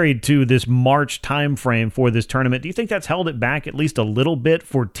kind of married to this March time frame for this tournament. Do you think that's held it back at least a little bit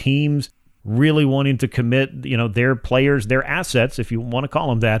for teams really wanting to commit, their players, their assets, if you want to call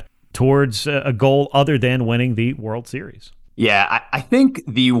them that, towards a goal other than winning the World Series? Yeah, I think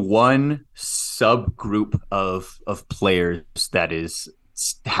the one subgroup of players that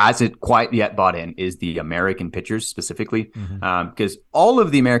hasn't quite yet bought in is the American pitchers specifically, because all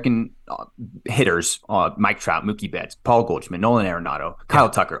of the American hitters, Mike Trout, Mookie Betts, Paul Goldschmidt, Nolan Arenado, Kyle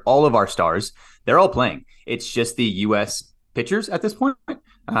Tucker, all of our stars, they're all playing. It's just the U.S. pitchers at this point,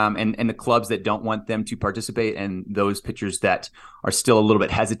 and the clubs that don't want them to participate, and those pitchers that are still a little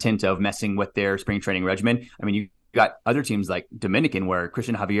bit hesitant of messing with their spring training regimen. I mean, you got other teams like Dominican where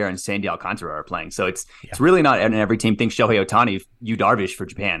Christian Javier and Sandy Alcantara are playing. So it's really not, and every team thinks Shohei Ohtani, Yu Darvish for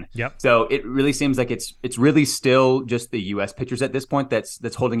Japan. So it really seems like it's really still just the U.S. pitchers at this point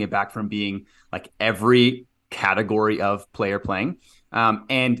that's holding it back from being like every category of player playing.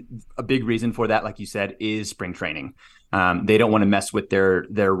 And a big reason for that, like you said, is spring training. They don't want to mess with their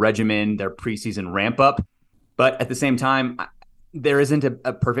regimen, their preseason ramp up. But at the same time, there isn't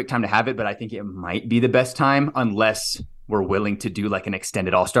a perfect time to have it, but I think it might be the best time unless we're willing to do like an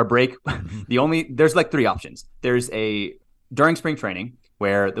extended All-Star break. There's like three options. There's during spring training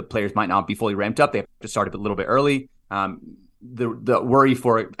where the players might not be fully ramped up. They have to start a little bit early. The worry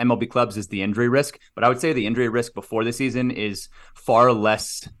for MLB clubs is the injury risk, but I would say the injury risk before the season is far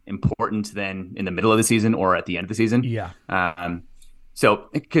less important than in the middle of the season or at the end of the season. So,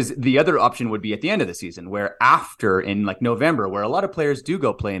 because the other option would be at the end of the season, where after in like November, where a lot of players do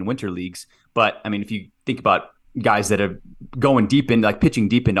go play in winter leagues. But I mean, if you think about guys that are going deep in, like pitching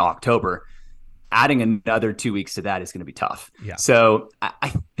deep into October, adding another 2 weeks to that is going to be tough. So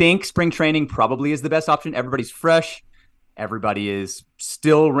I think spring training probably is the best option. Everybody's fresh. Everybody is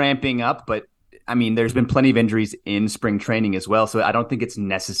still ramping up. But I mean, there's been plenty of injuries in spring training as well. So I don't think it's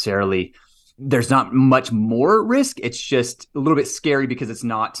necessarily... There's not much more risk. It's just a little bit scary because it's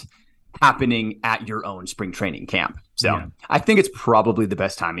not happening at your own spring training camp. So I think it's probably the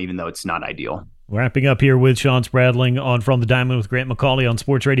best time, even though it's not ideal. Wrapping up here with Sean Spradling on From the Diamond with Grant McCauley on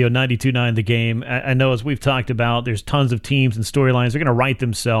Sports Radio 92.9 The Game. I know, as we've talked about, there's tons of teams and storylines. They're going to write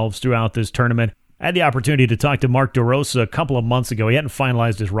themselves throughout this tournament. I had the opportunity to talk to Mark DeRosa a couple of months ago. He hadn't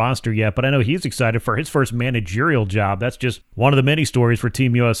finalized his roster yet, but I know he's excited for his first managerial job. That's just one of the many stories for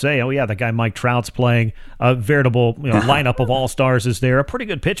Team USA. Oh, yeah, that guy Mike Trout's playing. A veritable lineup of all-stars is there. A pretty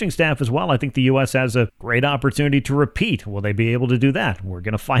good pitching staff as well. I think the U.S. has a great opportunity to repeat. Will they be able to do that? We're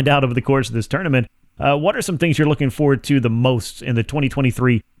going to find out over the course of this tournament. What are some things you're looking forward to the most in the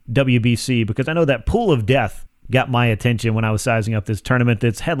 2023 WBC? Because I know that pool of death got my attention when I was sizing up this tournament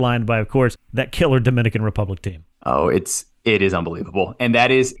that's headlined by, of course, that killer Dominican Republic team. Oh, it is unbelievable. And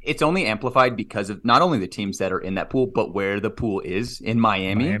it's only amplified because of not only the teams that are in that pool, but where the pool is in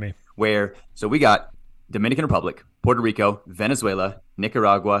Miami. So we got Dominican Republic, Puerto Rico, Venezuela,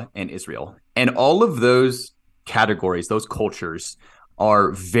 Nicaragua, and Israel. And all of those categories, those cultures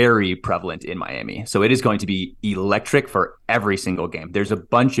are very prevalent in Miami. So it is going to be electric for every single game. There's a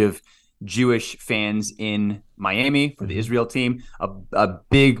bunch of Jewish fans in Miami for the Israel team, a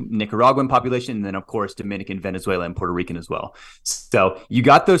big Nicaraguan population, and then, of course, Dominican, Venezuela, and Puerto Rican as well. So you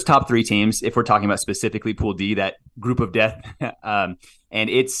got those top three teams, if we're talking about specifically Pool D, that group of death. And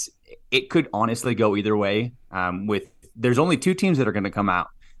it could honestly go either way. There's only two teams that are going to come out.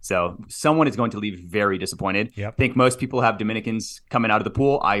 So someone is going to leave very disappointed. I think most people have Dominicans coming out of the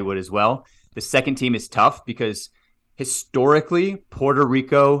pool. I would as well. The second team is tough because historically, Puerto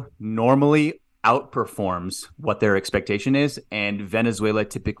Rico normally outperforms what their expectation is, and Venezuela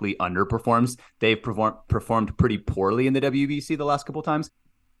typically underperforms. They've performed pretty poorly in the WBC the last couple of times.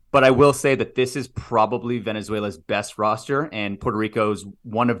 But I will say that this is probably Venezuela's best roster, and Puerto Rico's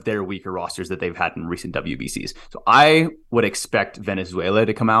one of their weaker rosters that they've had in recent WBCs. So I would expect Venezuela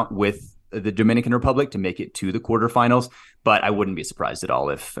to come out with the Dominican Republic to make it to the quarterfinals, but I wouldn't be surprised at all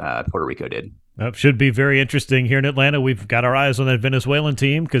if Puerto Rico did. Should be very interesting here in Atlanta. We've got our eyes on that Venezuelan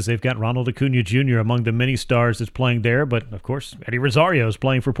team because they've got Ronald Acuna Jr. among the many stars that's playing there. But, of course, Eddie Rosario is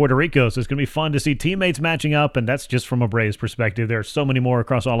playing for Puerto Rico, so it's going to be fun to see teammates matching up, and that's just from a Braves perspective. There are so many more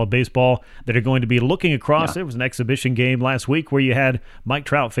across all of baseball that are going to be looking across. Yeah. There was an exhibition game last week where you had Mike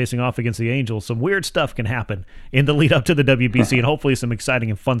Trout facing off against the Angels. Some weird stuff can happen in the lead up to the WBC, and hopefully some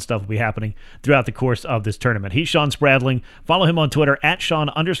exciting and fun stuff will be happening throughout the course of this tournament. He's Sean Spradling. Follow him on Twitter at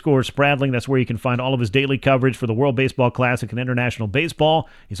Sean_Spradling. That's where you can find all of his daily coverage for the World Baseball Classic and International Baseball.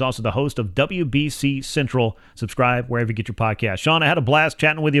 He's also the host of WBC Central. Subscribe wherever you get your podcast. Sean, I had a blast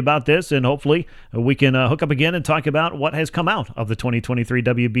chatting with you about this, and hopefully we can hook up again and talk about what has come out of the 2023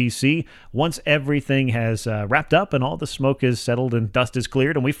 WBC once everything has wrapped up and all the smoke is settled and dust is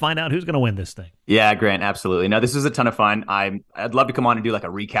cleared, and we find out who's going to win this thing. Yeah, Grant, absolutely. No, this was a ton of fun. I'd love to come on and do like a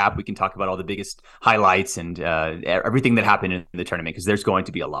recap. We can talk about all the biggest highlights and everything that happened in the tournament, because there's going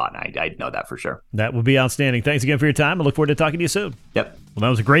to be a lot, and I know that for sure. That would be outstanding. Thanks again for your time. I look forward to talking to you soon. Yep. Well, that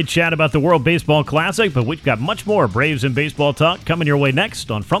was a great chat about the World Baseball Classic, but we've got much more Braves and baseball talk coming your way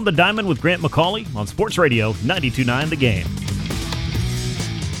next on From the Diamond with Grant McCauley on Sports Radio 92.9 The Game.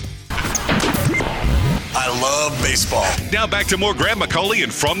 I love baseball. Now back to more Grant McCauley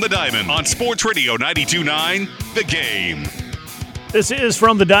and From the Diamond on Sports Radio 92.9 The Game. This is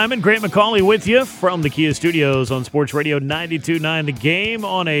From the Diamond. Grant McCauley with you from the Kia Studios on Sports Radio 92.9 The Game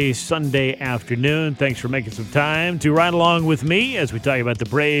on a Sunday afternoon. Thanks for making some time to ride along with me as we talk about the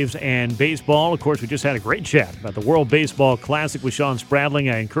Braves and baseball. Of course, we just had a great chat about the World Baseball Classic with Sean Spradling.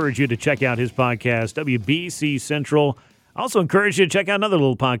 I encourage you to check out his podcast, WBC Central. I also encourage you to check out another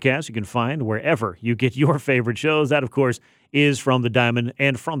little podcast you can find wherever you get your favorite shows. That, of course, is From the Diamond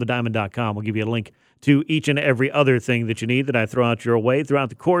and FromTheDiamond.com. We'll give you a link to each and every other thing that you need that I throw out your way throughout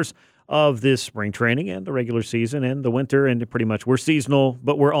the course of this spring training and the regular season and the winter. And pretty much we're seasonal,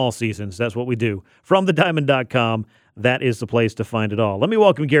 but we're all seasons. That's what we do. FromTheDiamond.com. That is the place to find it all. Let me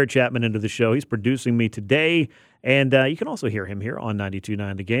welcome Garrett Chapman into the show. He's producing me today, and you can also hear him here on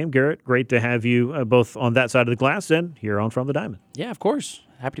 92.9 The Game. Garrett, great to have you both on that side of the glass and here on From the Diamond. Yeah, of course.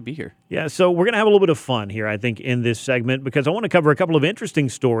 Happy to be here. Yeah, so we're going to have a little bit of fun here, I think, in this segment because I want to cover a couple of interesting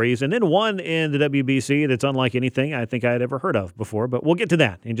stories and then one in the WBC that's unlike anything I think I had ever heard of before, but we'll get to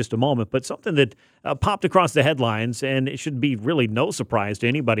that in just a moment. But something that popped across the headlines, and it should be really no surprise to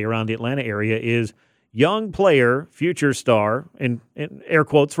anybody around the Atlanta area, is young player, future star, in air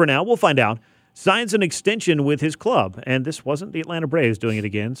quotes for now, we'll find out, signs an extension with his club. And this wasn't the Atlanta Braves doing it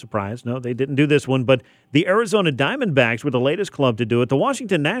again. Surprise. No, they didn't do this one. But the Arizona Diamondbacks were the latest club to do it. The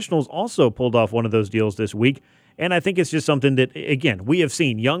Washington Nationals also pulled off one of those deals this week. And I think it's just something that, again, we have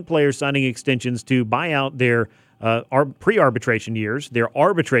seen young players signing extensions to buy out their pre-arbitration years, their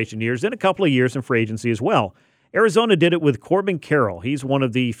arbitration years, and a couple of years in free agency as well. Arizona did it with Corbin Carroll. He's one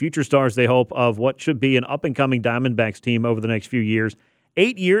of the future stars, they hope, of what should be an up-and-coming Diamondbacks team over the next few years.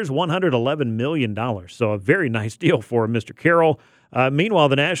 8 years, $111 million. So a very nice deal for Mr. Carroll. Meanwhile,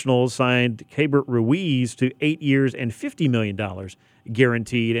 the Nationals signed Keibert Ruiz to 8 years and $50 million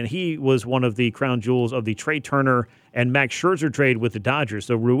guaranteed, and he was one of the crown jewels of the Trey Turner and Max Scherzer trade with the Dodgers.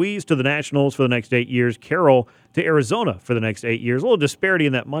 So Ruiz to the Nationals for the next 8 years, Carroll to Arizona for the next 8 years. A little disparity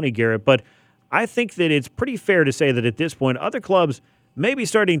in that money, Garrett, but I think that it's pretty fair to say that at this point, other clubs may be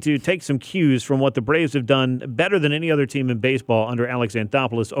starting to take some cues from what the Braves have done better than any other team in baseball under Alex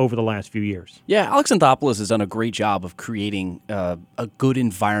Anthopoulos over the last few years. Yeah, Alex Anthopoulos has done a great job of creating a good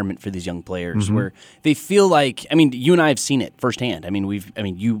environment for these young players where they feel like, I mean, you and I have seen it firsthand. I mean,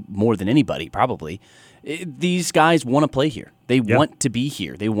 you more than anybody probably. These guys want to play here. They want to be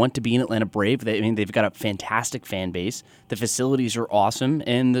here. They want to be an Atlanta Brave. They've got a fantastic fan base. The facilities are awesome,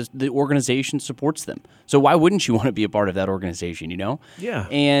 and the organization supports them. So why wouldn't you want to be a part of that organization? You know? Yeah.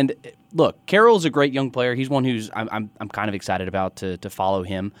 And look, Carroll's a great young player. He's one who's I'm kind of excited about to follow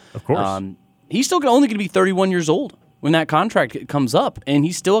him. Of course. He's still only going to be 31 years old when that contract comes up, and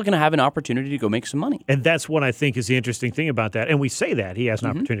he's still going to have an opportunity to go make some money. And that's what I think is the interesting thing about that. And we say that he has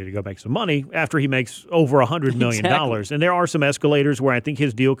an opportunity to go make some money after he makes over $100 million. Exactly. And there are some escalators where I think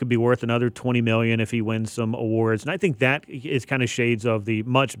his deal could be worth another $20 million if he wins some awards. And I think that is kind of shades of the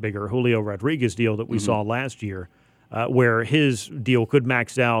much bigger Julio Rodriguez deal that we saw last year, where his deal could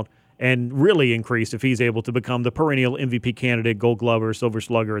max out and really increase if he's able to become the perennial MVP candidate, Gold Glover, Silver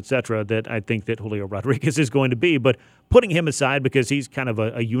Slugger, et cetera, that I think that Julio Rodriguez is going to be. But putting him aside because he's kind of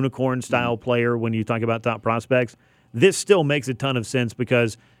a unicorn-style player when you talk about top prospects, this still makes a ton of sense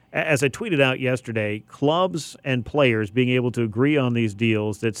because, as I tweeted out yesterday, clubs and players being able to agree on these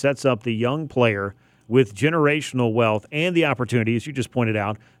deals that sets up the young player with generational wealth and the opportunity, as you just pointed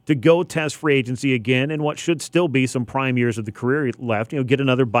out, to go test free agency again in what should still be some prime years of the career left, get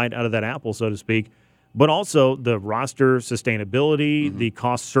another bite out of that apple, so to speak. But also the roster sustainability, the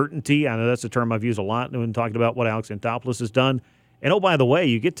cost certainty. I know that's a term I've used a lot when talking about what Alex Anthopoulos has done. And, oh, by the way,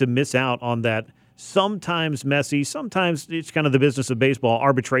 you get to miss out on that sometimes messy, sometimes it's kind of the business of baseball,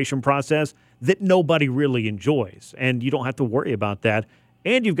 arbitration process that nobody really enjoys. And you don't have to worry about that.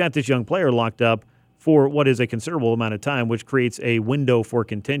 And you've got this young player locked up for what is a considerable amount of time, which creates a window for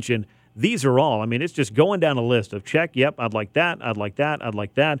contention. These are all, it's just going down a list of check, yep, I'd like that, I'd like that, I'd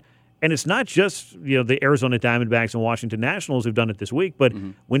like that. And it's not just, the Arizona Diamondbacks and Washington Nationals who've done it this week, but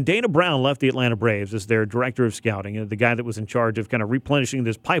when Dana Brown left the Atlanta Braves as their director of scouting, the guy that was in charge of kind of replenishing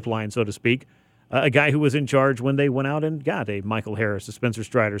this pipeline, so to speak, a guy who was in charge when they went out and got a Michael Harris, a Spencer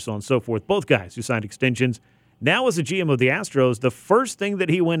Strider, so on and so forth, both guys who signed extensions. Now as the GM of the Astros, the first thing that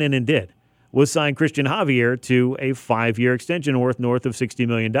he went in and did was sign Christian Javier to a 5-year extension worth north of $60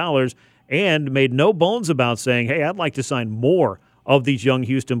 million and made no bones about saying, hey, I'd like to sign more of these young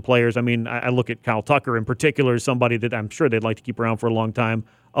Houston players. I look at Kyle Tucker in particular as somebody that I'm sure they'd like to keep around for a long time,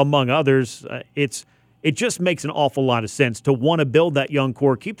 among others. It just makes an awful lot of sense to want to build that young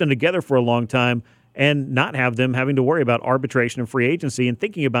core, keep them together for a long time, and not have them having to worry about arbitration and free agency and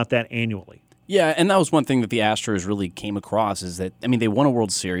thinking about that annually. Yeah, and that was one thing that the Astros really came across is that, they won a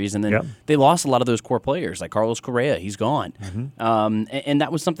World Series, and then they lost a lot of those core players, like Carlos Correa. He's gone. And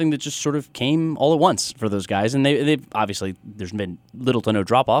that was something that just sort of came all at once for those guys. And they've obviously, there's been little to no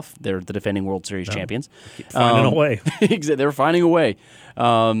drop-off. They're the defending World Series champions. Finding a way. They're finding a way.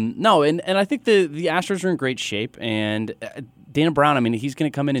 And I think the Astros are in great shape, and Dana Brown, he's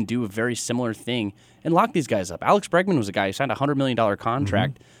going to come in and do a very similar thing and lock these guys up. Alex Bregman was a guy who signed a $100 million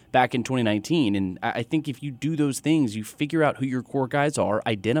contract back in 2019, and I think if you do those things, you figure out who your core guys are,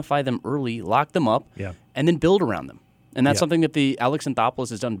 identify them early, lock them up, and then build around them. And that's something that the Alex Anthopoulos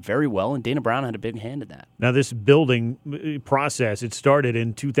has done very well, and Dana Brown had a big hand in that. Now, this building process, it started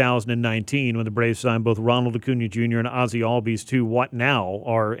in 2019 when the Braves signed both Ronald Acuna Jr. and Ozzie Albies to what now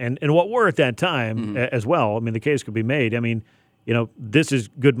are, and what were at that time as well. The case could be made. This is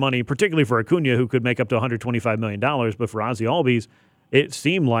good money, particularly for Acuna, who could make up to $125 million, but for Ozzie Albies, it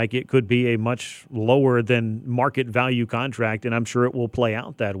seemed like it could be a much lower than market value contract, and I'm sure it will play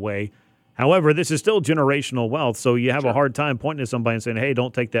out that way. However, this is still generational wealth, so you have a hard time pointing to somebody and saying, hey,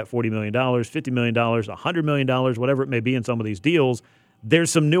 don't take that $40 million, $50 million, $100 million, whatever it may be in some of these deals. There's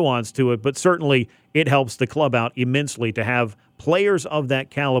some nuance to it, but certainly it helps the club out immensely to have players of that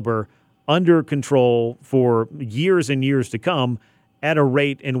caliber under control for years and years to come at a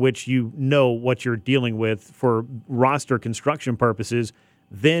rate in which you know what you're dealing with for roster construction purposes.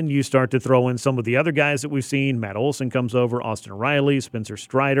 Then you start to throw in some of the other guys that we've seen. Matt Olson comes over, Austin Riley, Spencer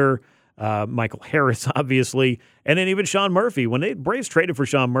Strider, Michael Harris, obviously, and then even Sean Murphy. When the Braves traded for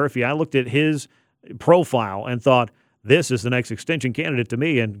Sean Murphy, I looked at his profile and thought, this is the next extension candidate to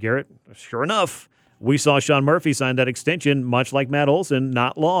me. And Garrett, sure enough, we saw Sean Murphy sign that extension, much like Matt Olson,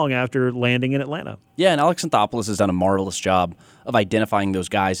 not long after landing in Atlanta. Yeah, and Alex Anthopoulos has done a marvelous job of identifying those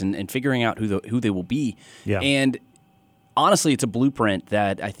guys and figuring out who they will be. Yeah. And honestly, it's a blueprint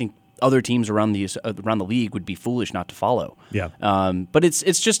that I think other teams around the league would be foolish not to follow. Yeah. But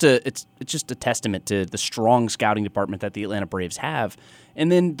it's just a testament to the strong scouting department that the Atlanta Braves have,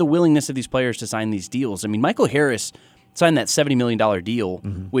 and then the willingness of these players to sign these deals. Michael Harris signed that $70 million deal,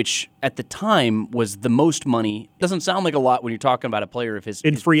 which at the time was the most money. Doesn't sound like a lot when you're talking about a player of his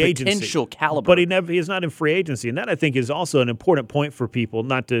free potential agency caliber. But he's not in free agency, and that I think is also an important point for people,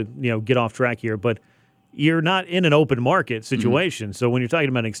 not to get off track here, but you're not in an open market situation. So when you're talking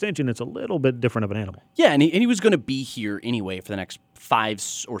about an extension, it's a little bit different of an animal. Yeah, and he was going to be here anyway for the next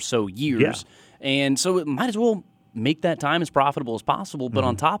 5 or so years. Yeah. And so it might as well make that time as profitable as possible. But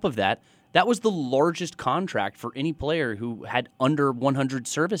on top of that, that was the largest contract for any player who had under 100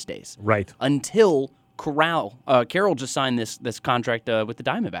 service days. Right. Until Carroll just signed this contract with the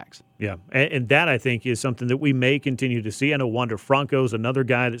Diamondbacks. Yeah, and that, I think, is something that we may continue to see. I know Wander Franco's another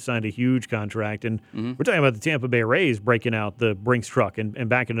guy that signed a huge contract, and we're talking about the Tampa Bay Rays breaking out the Brinks truck and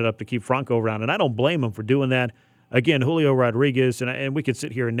backing it up to keep Franco around, and I don't blame them for doing that. Again, Julio Rodriguez, and we could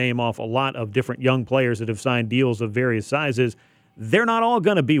sit here and name off a lot of different young players that have signed deals of various sizes. They're not all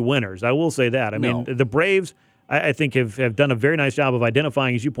going to be winners. I will say that. I mean, the Braves, I think have done a very nice job of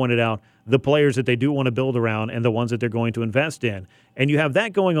identifying, as you pointed out, the players that they do want to build around and the ones that they're going to invest in. And you have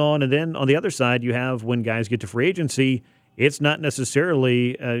that going on, and then on the other side, you have when guys get to free agency, it's not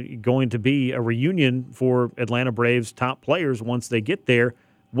necessarily going to be a reunion for Atlanta Braves top players once they get there.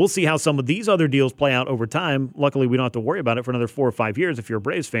 We'll see how some of these other deals play out over time. Luckily, we don't have to worry about it for another 4 or 5 years if you're a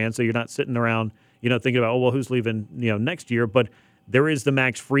Braves fan, so you're not sitting around, thinking about, who's leaving, next year. But there is the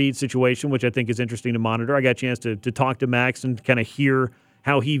Max Fried situation, which I think is interesting to monitor. I got a chance to talk to Max and kind of hear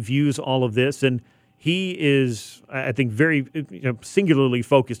how he views all of this, and he is, I think, very singularly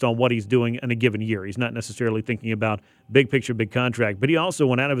focused on what he's doing in a given year. He's not necessarily thinking about big picture, big contract, but he also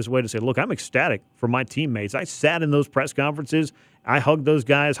went out of his way to say, look, I'm ecstatic for my teammates. I sat in those press conferences. I hugged those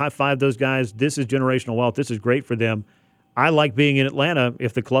guys, high-fived those guys. This is generational wealth. This is great for them. I like being in Atlanta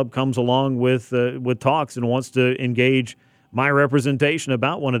if the club comes along with talks and wants to engage my representation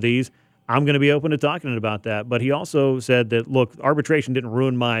about one of these. I'm going to be open to talking about that. But he also said that, look, arbitration didn't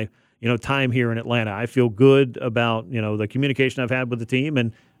ruin my time here in Atlanta. I feel good about, the communication I've had with the team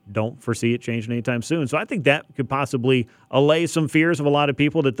and don't foresee it changing anytime soon. So I think that could possibly allay some fears of a lot of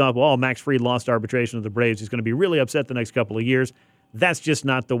people that thought, Max Fried lost arbitration of the Braves. He's going to be really upset the next couple of years. That's just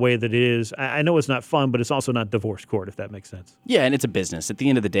not the way that it is. I know it's not fun, but it's also not divorce court, if that makes sense. Yeah, and it's a business. At the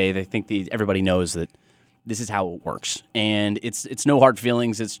end of the day, they think everybody knows that this is how it works. And it's no hard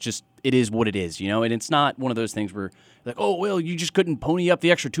feelings. It's just, it is what it is, And it's not one of those things where, like, you just couldn't pony up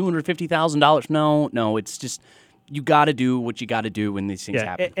the extra $250,000. No, it's just, you got to do what you got to do when these things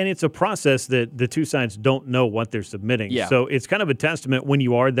happen. And it's a process that the two sides don't know what they're submitting. Yeah. So it's kind of a testament when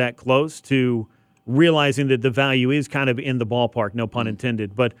you are that close to realizing that the value is kind of in the ballpark, no pun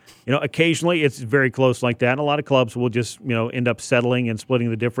intended. But, occasionally it's very close like that. A lot of clubs will just, end up settling and splitting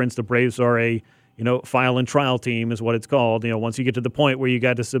the difference. The Braves are a, file and trial team is what it's called. Once you get to the point where you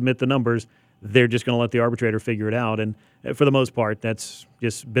got to submit the numbers, they're just going to let the arbitrator figure it out. And for the most part, that's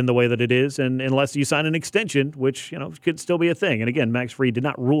just been the way that it is. And unless you sign an extension, which, could still be a thing. And again, Max Fried did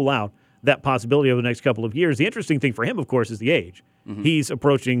not rule out that possibility over the next couple of years. The interesting thing for him, of course, is the age. Mm-hmm. He's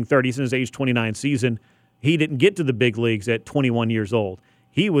approaching 30. He's in his age 29 season. He didn't get to the big leagues at 21 years old.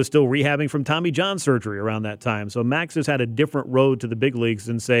 He was still rehabbing from Tommy John surgery around that time. So Max has had a different road to the big leagues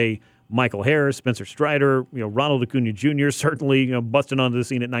than, say, Michael Harris, Spencer Strider, Ronald Acuna Jr., certainly busting onto the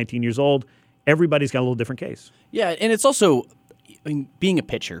scene at 19 years old. Everybody's got a little different case. Yeah, and it's also, being a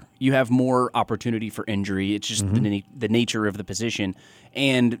pitcher, you have more opportunity for injury. It's just the nature of the position.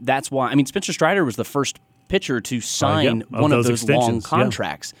 And that's why, Spencer Strider was the first pitcher to sign one of those long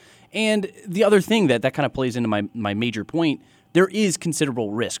contracts. Yeah. And the other thing that kind of plays into my major point, there is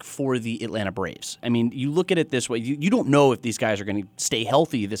considerable risk for the Atlanta Braves. You look at it this way. You don't know if these guys are going to stay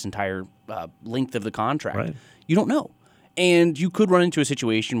healthy this entire length of the contract. Right. You don't know. And you could run into a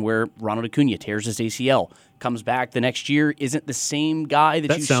situation where Ronald Acuna tears his ACL, comes back the next year, isn't the same guy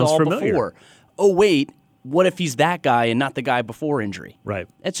that you saw before. Oh, wait, what if he's that guy and not the guy before injury? Right.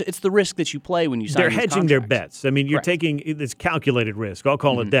 It's the risk that you play when you sign these contracts. They're hedging their bets. You're taking this calculated risk. I'll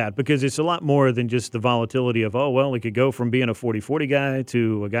call it that because it's a lot more than just the volatility of, it could go from being a 40-40 guy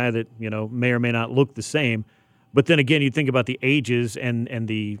to a guy that, may or may not look the same. But then again, you think about the ages and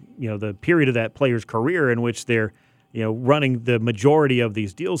the, the period of that player's career in which they're, running the majority of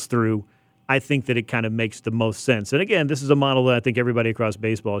these deals through. I think that it kind of makes the most sense. And again, this is a model that I think everybody across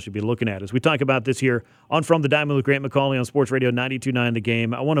baseball should be looking at. As we talk about this here on From the Diamond with Grant McAuley on Sports Radio 92.9 The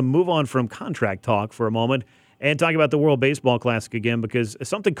Game, I want to move on from contract talk for a moment and talk about the World Baseball Classic again because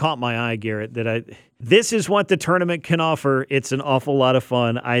something caught my eye, Garrett, this is what the tournament can offer. It's an awful lot of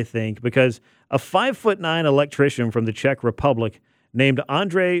fun, I think, because a 5'9" electrician from the Czech Republic named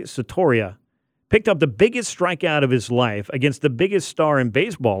Andrej Satoria picked up the biggest strikeout of his life against the biggest star in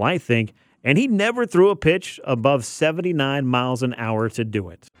baseball, I think, and he never threw a pitch above 79 miles an hour to do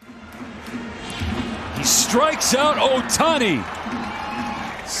it. He strikes out Ohtani.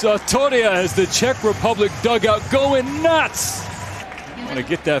 Satoria has the Czech Republic dugout going nuts. Want to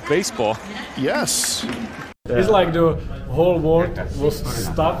get that baseball? Yes. It's like the whole world was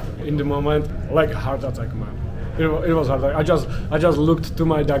stopped in the moment, like a heart attack, man. It was hard. I just looked to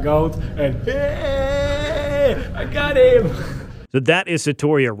my dugout and hey, I got him. So that is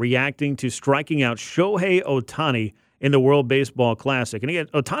Satoria reacting to striking out Shohei Ohtani in the World Baseball Classic. And again,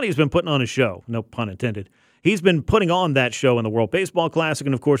 Ohtani's been putting on a show, no pun intended. He's been putting on that show in the World Baseball Classic,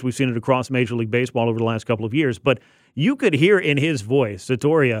 and of course we've seen it across Major League Baseball over the last couple of years. But you could hear in his voice,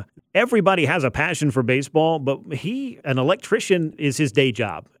 Satoria, everybody has a passion for baseball, but an electrician is his day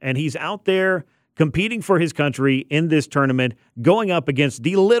job. And he's out there competing for his country in this tournament, going up against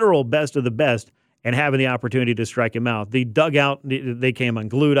the literal best of the best. and having the opportunity to strike him out. The dugout, they came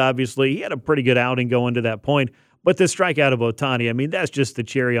unglued, obviously. He had a pretty good outing going to that point. But the strikeout of Ohtani, I mean, that's just the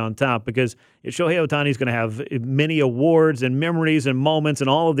cherry on top because Shohei Ohtani is going to have many awards and memories and moments and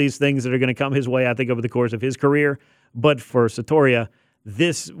all of these things that are going to come his way, I think, over the course of his career. But for Satorya,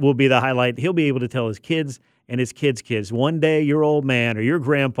 this will be the highlight. He'll be able to tell his kids and his kids, one day your old man or your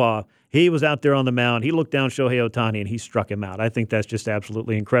grandpa, he was out there on the mound. He looked down Shohei Ohtani and he struck him out. I think that's just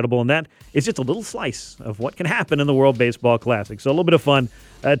absolutely incredible. And that is just a little slice of what can happen in the World Baseball Classic. So a little bit of fun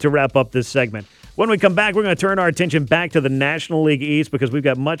to wrap up this segment. When we come back, we're going to turn our attention back to the National League East because we've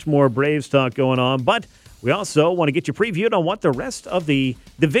got much more Braves talk going on. But we also want to get you previewed on what the rest of the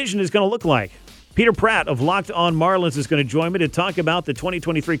division is going to look like. Peter Pratt of Locked On Marlins is going to join me to talk about the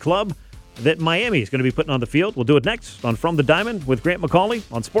 2023 club that Miami is going to be putting on the field. We'll do it next on From the Diamond with Grant McCauley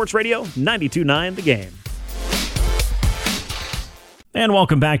on Sports Radio 92.9 The Game. And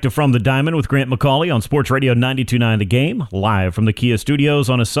welcome back to From the Diamond with Grant McCauley on Sports Radio 92.9 The Game, live from the Kia Studios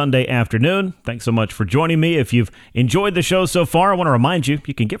on a Sunday afternoon. Thanks so much for joining me. If you've enjoyed the show so far, I want to remind you,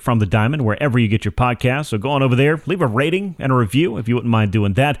 you can get From the Diamond wherever you get your podcasts. So go on over there, leave a rating and a review if you wouldn't mind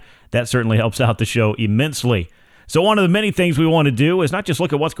doing that. That certainly helps out the show immensely. So one of the many things we want to do is not just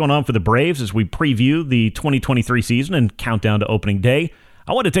look at what's going on for the Braves as we preview the 2023 season and count down to opening day.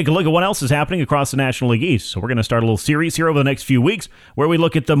 I want to take a look at what else is happening across the National League East. So we're going to start a little series here over the next few weeks where we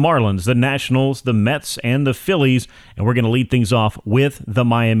look at the Marlins, the Nationals, the Mets, and the Phillies. And we're going to lead things off with the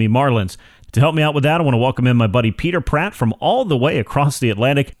Miami Marlins. To help me out with that, I want to welcome in my buddy Peter Pratt from all the way across the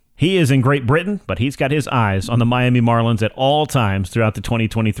Atlantic. He is in Great Britain, but he's got his eyes on the Miami Marlins at all times throughout the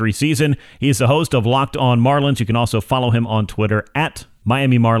 2023 season. He is the host of Locked On Marlins. You can also follow him on Twitter at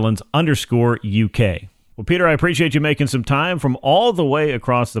 @MiamiMarlins_UK. Well, Peter, I appreciate you making some time from all the way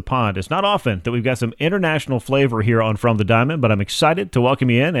across the pond. It's not often that we've got some international flavor here on From the Diamond, but I'm excited to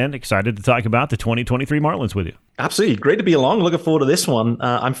welcome you in and excited to talk about the 2023 Marlins with you. Absolutely. Great to be along. Looking forward to this one.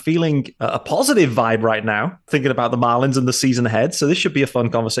 I'm feeling a positive vibe right now, thinking about the Marlins and the season ahead. So this should be a fun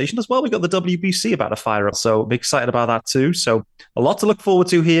conversation as well. We've got the WBC about to fire up, so I'm excited about that too. So a lot to look forward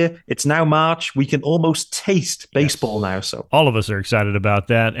to here. It's now March. We can almost taste baseball now. So all of us are excited about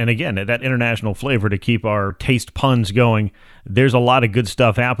that. And again, that international flavor to keep our taste puns going. There's a lot of good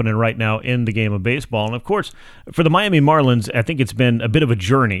stuff happening right now in the game of baseball. And of course, for the Miami Marlins, I think it's been a bit of a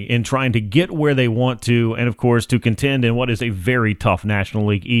journey in trying to get where they want to, and of course, to contend in what is a very tough National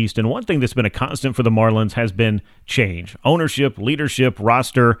League East. And one thing that's been a constant for the Marlins has been change. Ownership, leadership,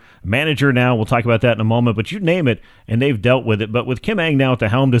 roster, manager now. We'll talk about that in a moment, but you name it, and they've dealt with it. But with Kim Ng now at the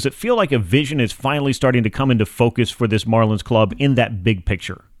helm, does it feel like a vision is finally starting to come into focus for this Marlins club in that big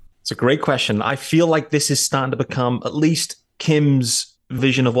picture? It's a great question. I feel like this is starting to become at least Kim's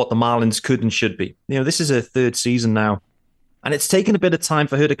vision of what the Marlins could and should be. You know, this is her third season now, and it's taken a bit of time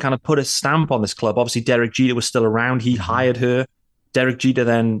for her to kind of put a stamp on this club. Obviously, Derek Jeter was still around. He hired her. Derek Jeter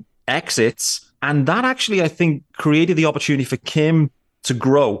then exits, and that actually, I think, created the opportunity for Kim to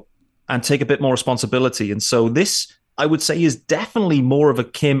grow and take a bit more responsibility. And so this, I would say, is definitely more of a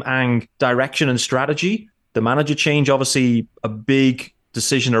Kim Ng direction and strategy. The manager change, obviously, a big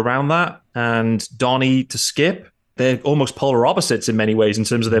decision around that, and Donnie to Skip. They're almost polar opposites in many ways in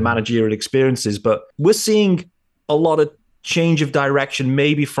terms of their managerial experiences, but we're seeing a lot of change of direction,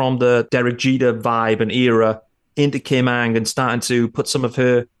 maybe from the Derek Jeter vibe and era into Kim Ng and starting to put some of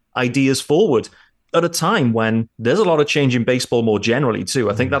her ideas forward at a time when there's a lot of change in baseball more generally too.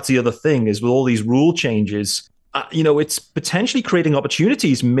 I think that's the other thing is with all these rule changes, it's potentially creating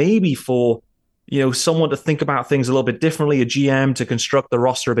opportunities maybe for someone to think about things a little bit differently, a GM to construct the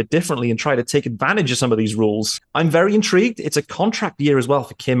roster a bit differently and try to take advantage of some of these rules. I'm very intrigued. It's a contract year as well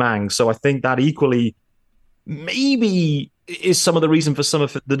for Kim Ng. So I think that equally maybe is some of the reason for some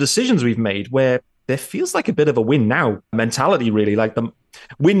of the decisions we've made where there feels like a bit of a win now mentality, really. Like the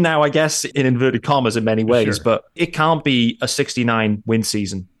win now, I guess, in inverted commas in many ways, sure. But it can't be a 69 win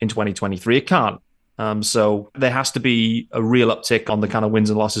season in 2023. It can't. So there has to be a real uptick on the kind of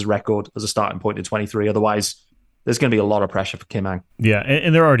wins and losses record as a starting point in 23. Otherwise, there's going to be a lot of pressure for Kim Ng. Yeah,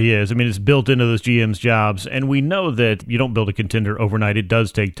 and there already is. I mean, it's built into those GM's jobs, and we know that you don't build a contender overnight. It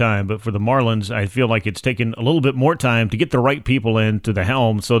does take time, but for the Marlins, I feel like it's taken a little bit more time to get the right people into the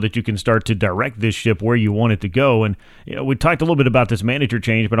helm so that you can start to direct this ship where you want it to go. And we talked a little bit about this manager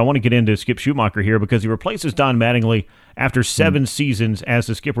change, but I want to get into Skip Schumacher here because he replaces Don Mattingly after 7 seasons as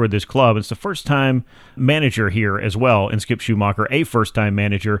the skipper of this club. It's the first-time manager here as well in Skip Schumacher, a first-time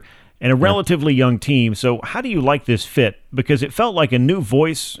manager, and a relatively young team. So how do you like this fit? Because it felt like a new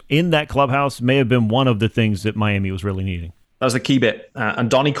voice in that clubhouse may have been one of the things that Miami was really needing. That was the key bit.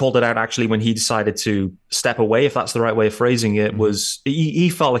 And Donnie called it out actually when he decided to step away, if that's the right way of phrasing it, was he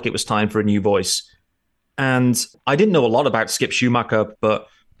felt like it was time for a new voice. And I didn't know a lot about Skip Schumacher, but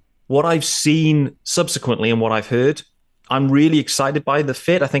what I've seen subsequently and what I've heard, I'm really excited by the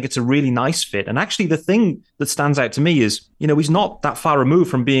fit. I think it's a really nice fit. And actually the thing that stands out to me is, he's not that far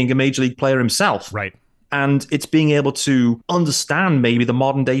removed from being a major league player himself. Right. And it's being able to understand maybe the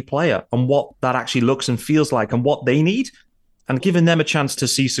modern day player and what that actually looks and feels like and what they need, and giving them a chance to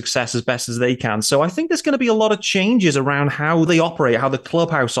see success as best as they can. So I think there's going to be a lot of changes around how they operate, how the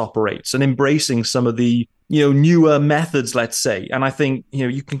clubhouse operates, and embracing some of the newer methods, let's say. And I think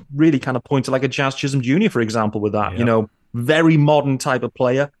you can really kind of point to like a Jazz Chisholm Jr., for example, with that. Yep. Very modern type of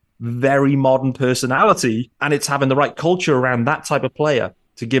player, very modern personality, and it's having the right culture around that type of player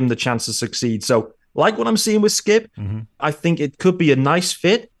to give him the chance to succeed. So like what I'm seeing with Skip, I think it could be a nice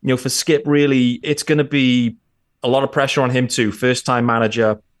fit. For Skip, really, it's going to be a lot of pressure on him too. First-time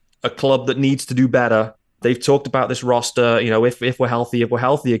manager, a club that needs to do better. They've talked about this roster, if we're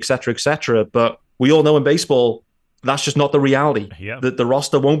healthy, et cetera, but we all know in baseball, that's just not the reality. Yeah. That the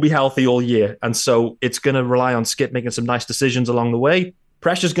roster won't be healthy all year. And so it's going to rely on Skip making some nice decisions along the way.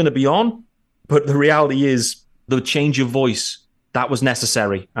 Pressure's going to be on, but the reality is the change of voice, that was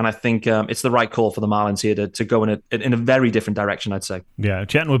necessary. And I think it's the right call for the Marlins here to go in a very different direction, I'd say. Yeah,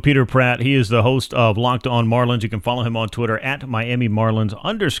 chatting with Peter Pratt. He is the host of Locked On Marlins. You can follow him on Twitter at Miami Marlins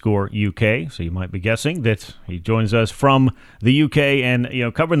 _UK. So you might be guessing that he joins us from the UK and,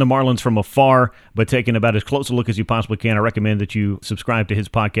 covering the Marlins from afar, but taking about as close a look as you possibly can. I recommend that you subscribe to his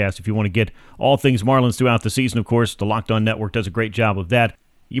podcast if you want to get all things Marlins throughout the season. Of course, the Locked On Network does a great job of that.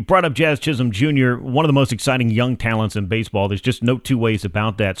 You brought up Jazz Chisholm Jr., one of the most exciting young talents in baseball. There's just no two ways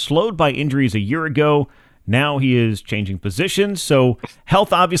about that. Slowed by injuries a year ago. Now he is changing positions. So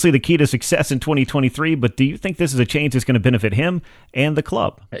health, obviously, the key to success in 2023. But do you think this is a change that's going to benefit him and the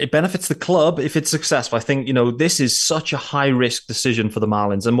club? It benefits the club if it's successful. I think, this is such a high-risk decision for the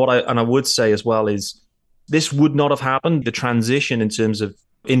Marlins. And I would say as well is this would not have happened, the transition in terms of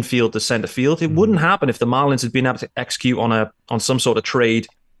infield to center field. It wouldn't happen if the Marlins had been able to execute on some sort of trade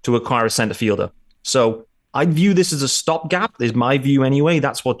to acquire a center fielder. So I view this as a stopgap, is my view anyway.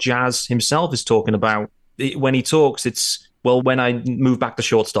 That's what Jazz himself is talking about. When he talks, it's, when I move back to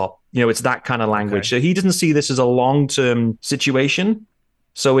shortstop, it's that kind of language. Okay. So he doesn't see this as a long-term situation.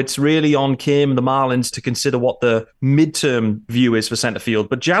 So it's really on Kim, the Marlins, to consider what the midterm view is for center field.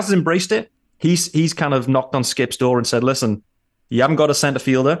 But Jazz has embraced it. He's kind of knocked on Skip's door and said, listen, you haven't got a center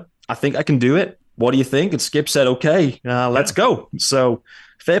fielder. I think I can do it. What do you think? And Skip said, okay, let's go. So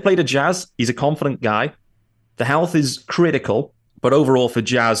fair play to Jazz. He's a confident guy. The health is critical, but overall for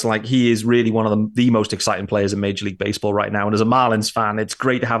Jazz, he is really one of the most exciting players in Major League Baseball right now. And as a Marlins fan, it's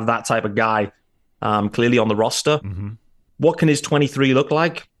great to have that type of guy clearly on the roster. What can his 23 look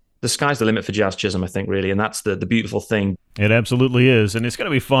like? The sky's the limit for Jazz Chisholm, I think, really. And that's the beautiful thing. It absolutely is. And it's going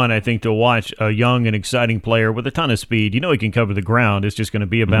to be fun, I think, to watch a young and exciting player with a ton of speed. He can cover the ground. It's just going to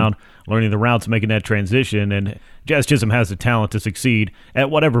be about learning the routes, making that transition. And Jazz Chisholm has the talent to succeed at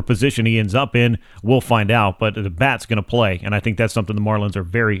whatever position he ends up in. We'll find out. But the bat's going to play. And I think that's something the Marlins are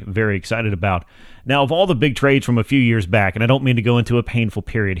very, very excited about. Now, of all the big trades from a few years back, and I don't mean to go into a painful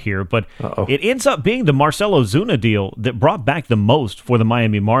period here, but it ends up being the Marcell Ozuna deal that brought back the most for the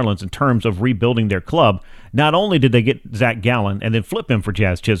Miami Marlins in terms of rebuilding their club. Not only did they get Zach Gallen and then flip him for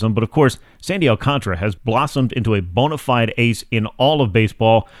Jazz Chisholm, but of course, Sandy Alcantara has blossomed into a bona fide ace in all of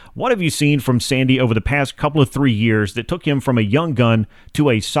baseball. What have you seen from Sandy over the past couple of 3 years that took him from a young gun to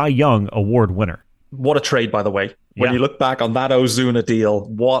a Cy Young Award winner? What a trade, by the way. When you look back on that Ozuna deal,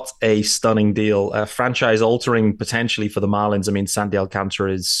 what a stunning deal. Franchise-altering potentially for the Marlins. I mean, Sandy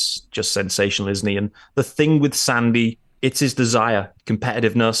Alcantara is just sensational, isn't he? And the thing with Sandy, it's his desire,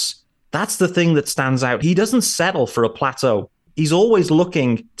 competitiveness. That's the thing that stands out. He doesn't settle for a plateau. He's always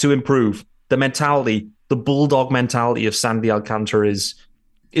looking to improve. The mentality, the bulldog mentality of Sandy Alcantara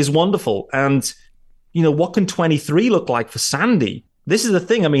is wonderful. And, what can 23 look like for Sandy? This is the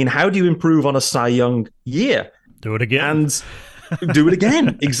thing. I mean, how do you improve on a Cy Young year? Do it again. And do it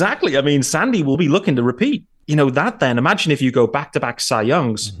again. Exactly. I mean, Sandy will be looking to repeat. That then, imagine if you go back-to-back Cy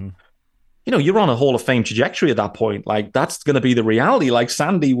Youngs. You're on a Hall of Fame trajectory at that point. That's going to be the reality.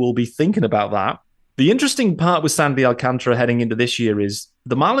 Sandy will be thinking about that. The interesting part with Sandy Alcantara heading into this year is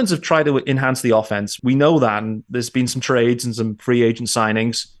the Marlins have tried to enhance the offense. We know that, and there's been some trades and some free agent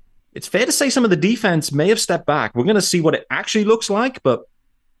signings. It's fair to say some of the defense may have stepped back. We're going to see what it actually looks like, but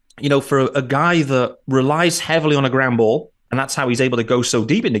for a guy that relies heavily on a ground ball, and that's how he's able to go so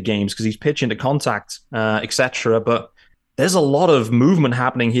deep into games because he's pitching to contact, etc. But there's a lot of movement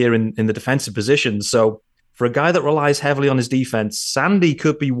happening here in the defensive positions. So for a guy that relies heavily on his defense, Sandy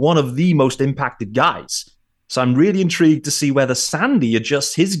could be one of the most impacted guys. So I'm really intrigued to see whether Sandy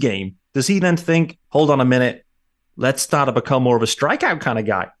adjusts his game. Does he then think, hold on a minute, let's start to become more of a strikeout kind of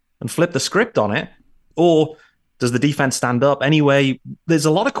guy and flip the script on it? Or does the defense stand up? Anyway, there's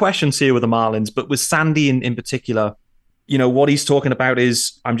a lot of questions here with the Marlins, but with Sandy in particular, what he's talking about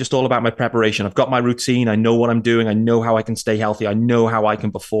is, I'm just all about my preparation. I've got my routine. I know what I'm doing. I know how I can stay healthy. I know how I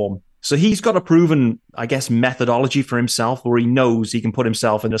can perform. So he's got a proven, I guess, methodology for himself where he knows he can put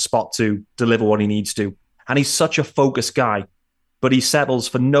himself in a spot to deliver what he needs to. And he's such a focused guy, but he settles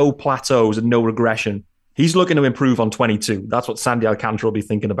for no plateaus and no regression. He's looking to improve on 22. That's what Sandy Alcantara will be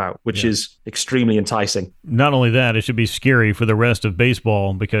thinking about, which is extremely enticing. Not only that, it should be scary for the rest of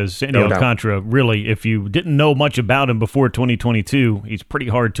baseball because Sandy Alcantara, really, if you didn't know much about him before 2022, he's pretty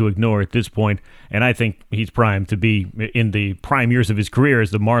hard to ignore at this point. And I think he's primed to be in the prime years of his career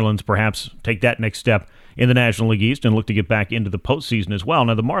as the Marlins perhaps take that next step in the National League East and look to get back into the postseason as well.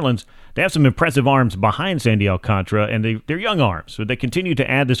 Now, the Marlins, they have some impressive arms behind Sandy Alcantara, and they're young arms. So they continue to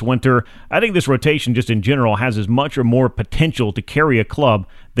add this winter. I think this rotation just in general has as much or more potential to carry a club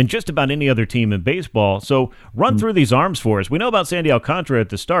than just about any other team in baseball. So run through these arms for us. We know about Sandy Alcantara at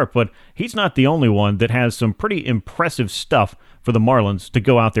the start, but he's not the only one that has some pretty impressive stuff for the Marlins to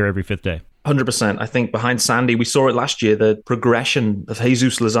go out there every fifth day. 100%. I think behind Sandy, we saw it last year, the progression of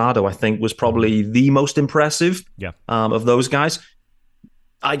Jesus Luzardo, I think, was probably the most impressive of those guys.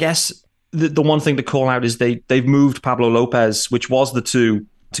 I guess the one thing to call out is they've moved Pablo Lopez, which was the two,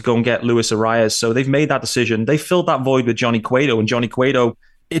 to go and get Luis Arias. So they've made that decision. They filled that void with Johnny Cueto, and Johnny Cueto,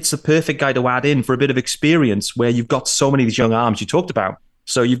 it's the perfect guy to add in for a bit of experience where you've got so many of these young arms you talked about.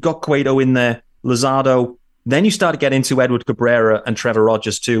 So you've got Cueto in there, Luzardo. Then you start to get into Edward Cabrera and Trevor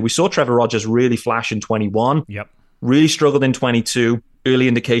Rogers too. We saw Trevor Rogers really flash in 21. Yep. Really struggled in 22. Early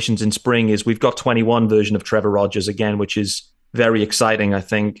indications in spring is we've got 21 version of Trevor Rogers again, which is very exciting. I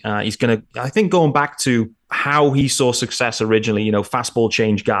think he's going to, going back to how he saw success originally, fastball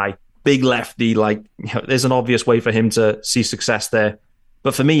change guy, big lefty, there's an obvious way for him to see success there.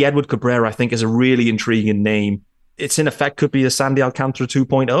 But for me, Edward Cabrera, I think, is a really intriguing name. It's in effect could be a Sandy Alcantara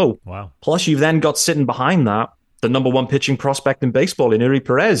 2.0. Wow. Plus, you've then got sitting behind that the number one pitching prospect in baseball in Eury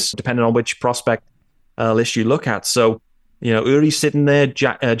Perez, depending on which prospect list you look at. So, Eury's sitting there,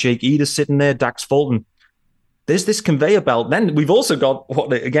 Jake Eder's sitting there, Dax Fulton. There's this conveyor belt. Then we've also got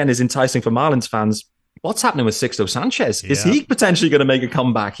what, again, is enticing for Marlins fans. What's happening with Sixto Sanchez? Yeah. Is he potentially going to make a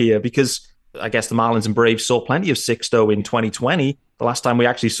comeback here? Because I guess the Marlins and Braves saw plenty of Sixto in 2020. The last time we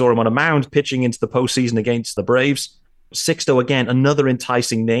actually saw him on a mound pitching into the postseason against the Braves. Sixto, again, another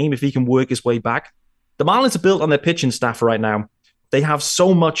enticing name if he can work his way back. The Marlins are built on their pitching staff right now. They have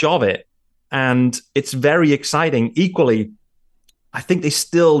so much of it, and it's very exciting. Equally, I think they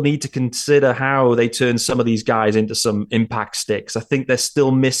still need to consider how they turn some of these guys into some impact sticks. I think they're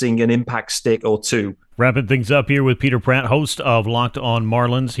still missing an impact stick or two. Wrapping things up here with Peter Pratt, host of Locked on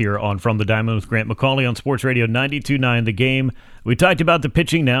Marlins here on From the Diamond with Grant McCauley on Sports Radio 92.9 The Game. We talked about the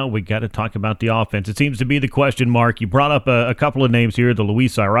pitching. Now we got to talk about the offense. It seems to be the question mark. You brought up a couple of names here. The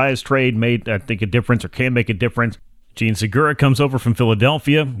Luis Arias trade made, I think, a difference or can make a difference. Gene Segura comes over from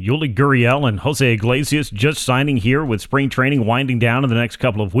Philadelphia. Yuli Gurriel and Jose Iglesias just signing here with spring training winding down in the next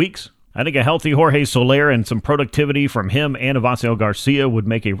couple of weeks. I think a healthy Jorge Soler and some productivity from him and Avisail Garcia would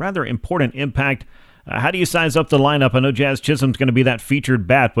make a rather important impact. How do you size up the lineup? I know Jazz Chisholm's going to be that featured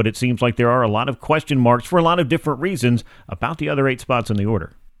bat, but it seems like there are a lot of question marks for a lot of different reasons about the other 8 spots in the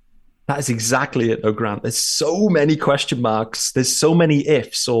order. That is exactly it, though, Grant. There's so many question marks. There's so many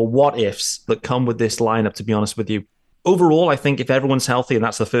ifs or what ifs that come with this lineup, to be honest with you. Overall, I think if everyone's healthy, and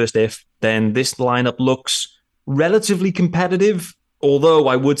that's the first if, then this lineup looks relatively competitive. Although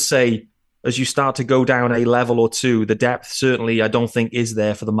I would say, as you start to go down a level or two, the depth certainly I don't think is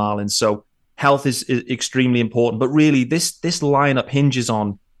there for the Marlins. So health is extremely important. But really, this lineup hinges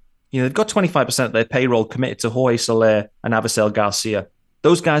on, they've got 25% of their payroll committed to Jorge Soler and Avisail Garcia.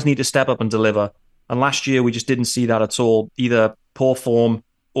 Those guys need to step up and deliver. And last year, we just didn't see that at all. Either poor form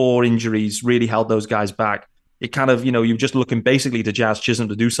or injuries really held those guys back. It kind of, you're just looking basically to Jazz Chisholm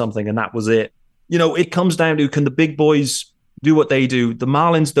to do something, and that was it. It comes down to, can the big boys do what they do? The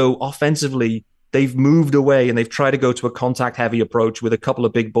Marlins, though, offensively, they've moved away and they've tried to go to a contact-heavy approach with a couple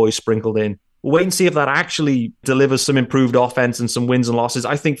of big boys sprinkled in. We'll wait and see if that actually delivers some improved offense and some wins and losses.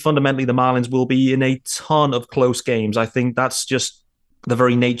 I think fundamentally the Marlins will be in a ton of close games. I think that's just the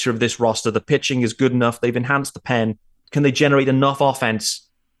very nature of this roster. The pitching is good enough. They've enhanced the pen. Can they generate enough offense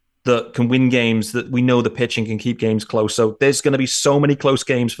that can win games, that we know the pitching can keep games close? So there's going to be so many close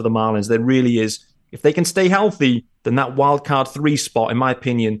games for the Marlins. There really is. If they can stay healthy, then that wild card 3 spot, in my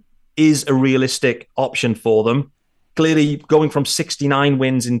opinion, is a realistic option for them. Clearly, going from 69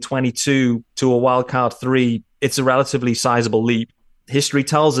 wins in 22 to a wild card 3, it's a relatively sizable leap. History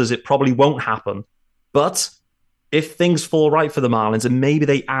tells us it probably won't happen. But if things fall right for the Marlins and maybe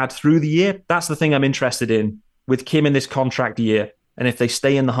they add through the year, that's the thing I'm interested in with Kim in this contract year. And if they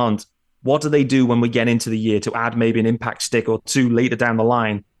stay in the hunt, what do they do when we get into the year to add maybe an impact stick or two later down the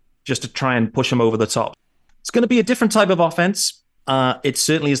line just to try and push them over the top? It's going to be a different type of offense. It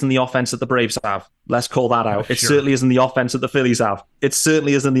certainly isn't the offense that the Braves have. Let's call that out. It certainly isn't the offense that the Phillies have. It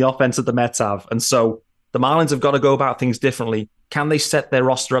certainly isn't the offense that the Mets have. And so the Marlins have got to go about things differently. Can they set their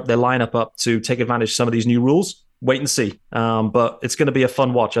roster up, their lineup up to take advantage of some of these new rules? Wait and see. But it's going to be a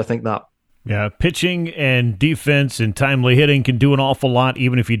fun watch, I think that. Yeah, pitching and defense and timely hitting can do an awful lot,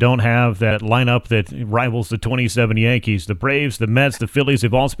 even if you don't have that lineup that rivals the 27 Yankees. The Braves, the Mets, the Phillies,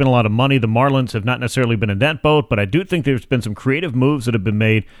 they've all spent a lot of money. The Marlins have not necessarily been in that boat, but I do think there's been some creative moves that have been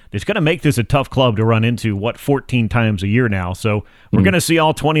made that's going to make this a tough club to run into, 14 times a year now. So we're going to see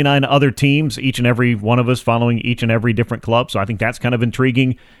all 29 other teams, each and every one of us following each and every different club. So I think that's kind of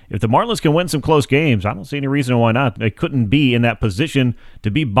intriguing. If the Marlins can win some close games, I don't see any reason why not. They couldn't be in that position to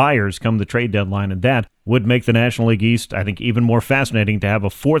be buyers come the trade deadline, and that would make the National League East, I think, even more fascinating to have a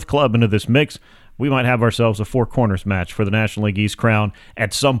fourth club into this mix. We might have ourselves a Four Corners match for the National League East crown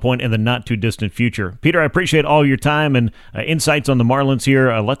at some point in the not-too-distant future. Peter, I appreciate all your time and insights on the Marlins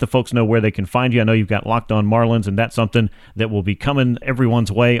here. Let the folks know where they can find you. I know you've got Locked On Marlins, and that's something that will be coming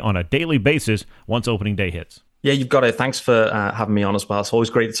everyone's way on a daily basis once opening day hits. Yeah, you've got it. Thanks for having me on as well. It's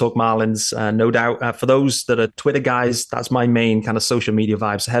always great to talk Marlins. No doubt. For those that are Twitter guys, that's my main kind of social media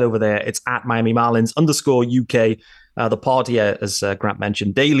vibe. So head over there. It's at Miami Marlins _UK. The pod here, as Grant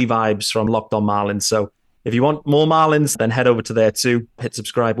mentioned, daily vibes from Locked On Marlins. So if you want more Marlins, then head over to there too. Hit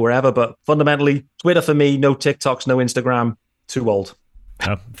subscribe wherever. But fundamentally, Twitter for me, no TikToks, no Instagram. Too old.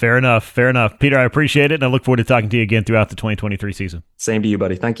 Fair enough. Fair enough. Peter, I appreciate it. And I look forward to talking to you again throughout the 2023 season. Same to you,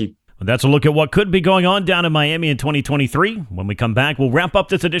 buddy. Thank you. That's a look at what could be going on down in Miami in 2023. When we come back, we'll wrap up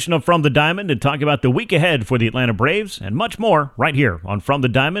this edition of From the Diamond and talk about the week ahead for the Atlanta Braves and much more right here on From the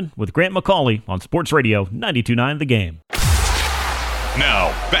Diamond with Grant McCauley on Sports Radio 92.9 The Game. Now,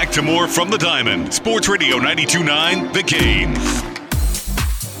 back to more From the Diamond, Sports Radio 92.9 The Game.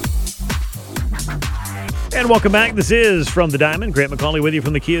 And welcome back. This is From the Diamond. Grant McCauley with you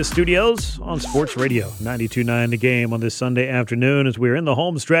from the Kia Studios on Sports Radio 92.9 The Game on this Sunday afternoon as we're in the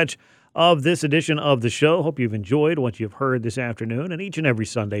home stretch of this edition of the show. Hope you've enjoyed what you've heard this afternoon and each and every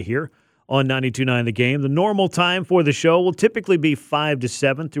Sunday here on 92.9 The Game. The normal time for the show will typically be 5 to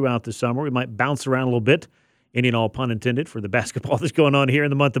 7 throughout the summer. We might bounce around a little bit, any and all pun intended, for the basketball that's going on here in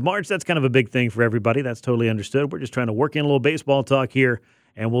the month of March. That's kind of a big thing for everybody. That's totally understood. We're just trying to work in a little baseball talk here,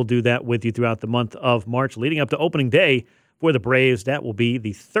 and we'll do that with you throughout the month of March, leading up to opening day for the Braves. That will be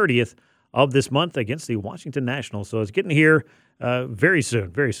the 30th of this month against the Washington Nationals. So it's getting here very soon,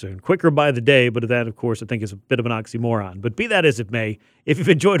 very soon. Quicker by the day, but that, of course, I think is a bit of an oxymoron. But be that as it may, if you've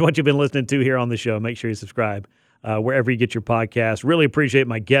enjoyed what you've been listening to here on the show, make sure you subscribe wherever you get your podcast. Really appreciate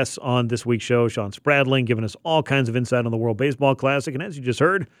my guests on this week's show, Sean Spradling, giving us all kinds of insight on the World Baseball Classic. And as you just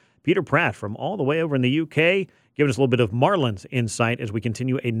heard, Peter Pratt from all the way over in the UK, giving us a little bit of Marlins insight as we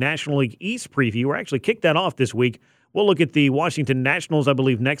continue a National League East preview. We're actually kicked that off this week. We'll look at the Washington Nationals, I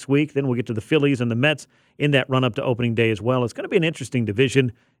believe, next week. Then we'll get to the Phillies and the Mets in that run-up to opening day as well. It's going to be an interesting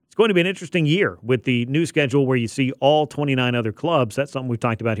division. It's going to be an interesting year with the new schedule where you see all 29 other clubs. That's something we've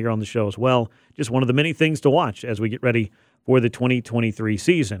talked about here on the show as well. Just one of the many things to watch as we get ready for the 2023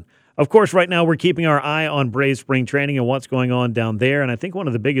 season. Of course, right now we're keeping our eye on Braves spring training and what's going on down there. And I think one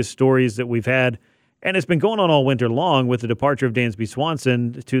of the biggest stories that we've had, and it's been going on all winter long with the departure of Dansby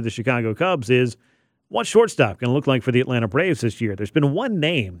Swanson to the Chicago Cubs, is what's shortstop going to look like for the Atlanta Braves this year? There's been one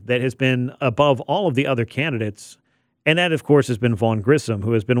name that has been above all of the other candidates, and that, of course, has been Vaughn Grissom,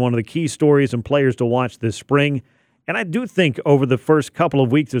 who has been one of the key stories and players to watch this spring. And I do think over the first couple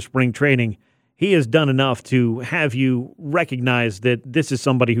of weeks of spring training, he has done enough to have you recognize that this is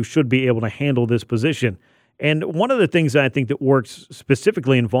somebody who should be able to handle this position. And one of the things that I think that works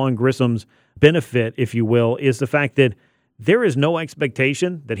specifically in Vaughn Grissom's benefit, if you will, is the fact that there is no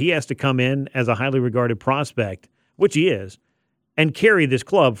expectation that he has to come in as a highly regarded prospect, which he is, and carry this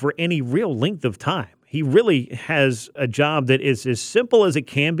club for any real length of time. He really has a job that is as simple as it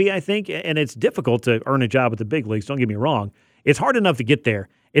can be, I think, and it's difficult to earn a job at the big leagues, don't get me wrong. It's hard enough to get there.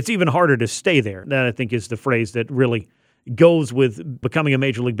 It's even harder to stay there. That, I think, is the phrase that really goes with becoming a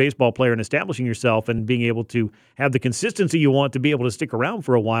Major League Baseball player and establishing yourself and being able to have the consistency you want to be able to stick around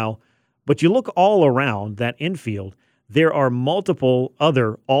for a while. But you look all around that infield, there are multiple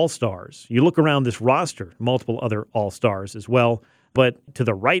other all-stars. You look around this roster, multiple other all-stars as well. But to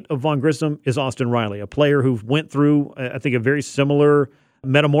the right of Vaughn Grissom is Austin Riley, a player who went through, I think, a very similar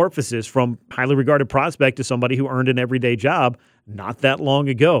metamorphosis from highly regarded prospect to somebody who earned an everyday job not that long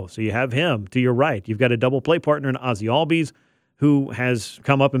ago. So you have him to your right. You've got a double play partner in Ozzie Albies, who has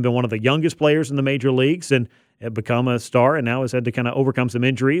come up and been one of the youngest players in the major leagues and had become a star and now has had to kind of overcome some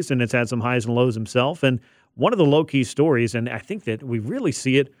injuries and has had some highs and lows himself. And one of the low-key stories, and I think that we really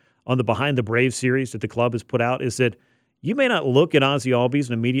see it on the Behind the Braves series that the club has put out, is that you may not look at Ozzie Albies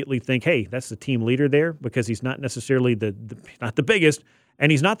and immediately think, hey, that's the team leader there, because he's not necessarily not the biggest,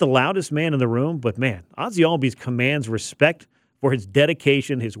 and he's not the loudest man in the room. But, man, Ozzie Albies commands respect for his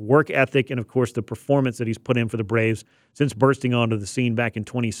dedication, his work ethic, and, of course, the performance that he's put in for the Braves since bursting onto the scene back in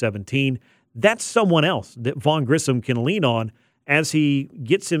 2017. That's someone else that Vaughn Grissom can lean on as he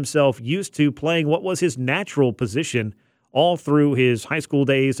gets himself used to playing what was his natural position all through his high school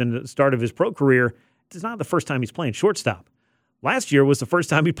days and the start of his pro career. It's not the first time he's playing shortstop. Last year was the first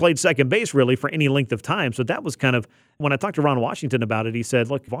time he played second base, really, for any length of time. So that was kind of, when I talked to Ron Washington about it, he said,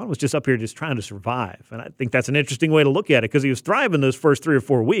 look, Vaughn was just up here just trying to survive. And I think that's an interesting way to look at it, because he was thriving those first 3 or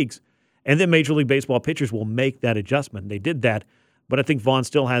 4 weeks, and then Major League Baseball pitchers will make that adjustment. They did that. But I think Vaughn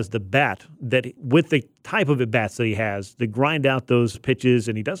still has the bat that, with the type of at-bats that he has, to grind out those pitches,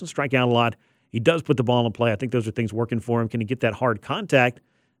 and he doesn't strike out a lot. He does put the ball in play. I think those are things working for him. Can he get that hard contact?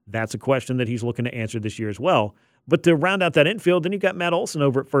 That's a question that he's looking to answer this year as well. But to round out that infield, then you got Matt Olson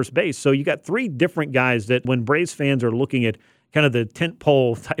over at first base. So you got 3 different guys that, when Braves fans are looking at kind of the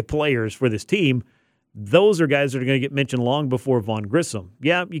tentpole type players for this team, those are guys that are going to get mentioned long before Vaughn Grissom.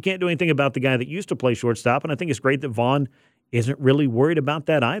 Yeah, you can't do anything about the guy that used to play shortstop, and I think it's great that Vaughn isn't really worried about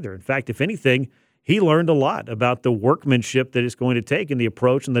that either. In fact, if anything, he learned a lot about the workmanship that it's going to take and the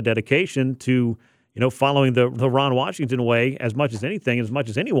approach and the dedication to, following the Ron Washington way as much as anything, as much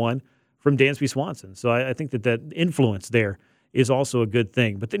as anyone, from Dansby Swanson. So I think that influence there is also a good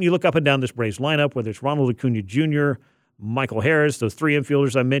thing. But then you look up and down this Braves lineup, whether it's Ronald Acuna Jr., Michael Harris, those 3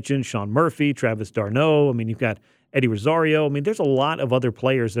 infielders I mentioned, Sean Murphy, Travis d'Arnaud. I mean, you've got Eddie Rosario. I mean, there's a lot of other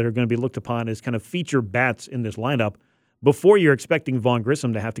players that are going to be looked upon as kind of feature bats in this lineup before you're expecting Vaughn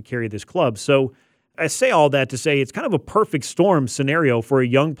Grissom to have to carry this club. So I say all that to say it's kind of a perfect storm scenario for a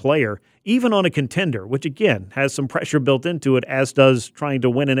young player, even on a contender, which, again, has some pressure built into it, as does trying to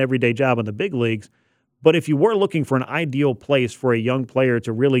win an everyday job in the big leagues. But if you were looking for an ideal place for a young player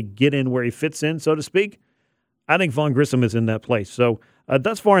to really get in where he fits in, so to speak, I think Vaughn Grissom is in that place. So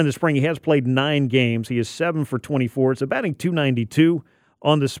thus far in the spring, he has played 9 games. He is 7 for 24. It's a batting .292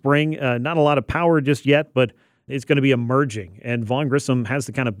 on the spring. Not a lot of power just yet, but it's going to be emerging. And Vaughn Grissom has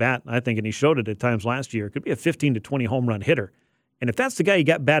the kind of bat, I think, and he showed it at times last year. It could be a 15 to 20 home run hitter. And if that's the guy you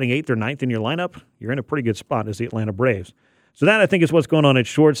got batting 8th or 9th in your lineup, you're in a pretty good spot as the Atlanta Braves. So that, I think, is what's going on at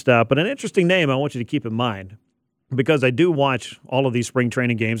shortstop. But an interesting name I want you to keep in mind, because I do watch all of these spring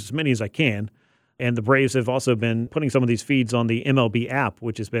training games, as many as I can. And the Braves have also been putting some of these feeds on the MLB app,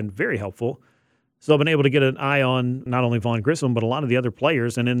 which has been very helpful. So I've been able to get an eye on not only Vaughn Grissom, but a lot of the other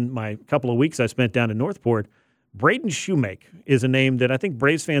players. And in my couple of weeks I spent down in Northport, Braden Shoemake is a name that I think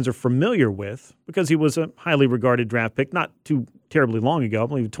Braves fans are familiar with because he was a highly regarded draft pick not too terribly long ago, I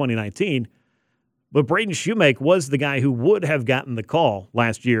believe 2019. But Braden Shoemake was the guy who would have gotten the call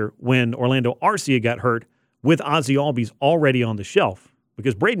last year when Orlando Arcia got hurt with Ozzie Albies already on the shelf,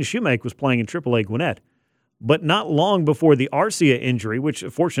 because Braden Shoemake was playing in AAA Gwinnett. But not long before the Arcia injury, which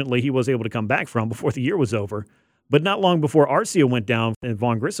fortunately he was able to come back from before the year was over, but not long before Arcia went down and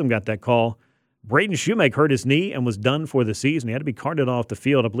Vaughn Grissom got that call, Braden Shoemake hurt his knee and was done for the season. He had to be carted off the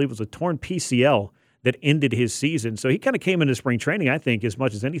field. I believe it was a torn PCL that ended his season. So he kind of came into spring training, I think, as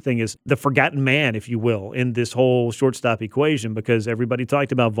much as anything, as the forgotten man, if you will, in this whole shortstop equation, because everybody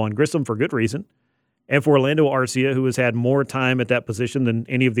talked about Vaughn Grissom for good reason, and for Orlando Arcia, who has had more time at that position than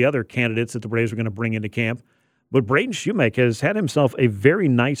any of the other candidates that the Braves were going to bring into camp. But Braden Shoemake has had himself a very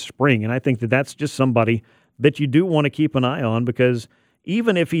nice spring, and I think that that's just somebody that you do want to keep an eye on, because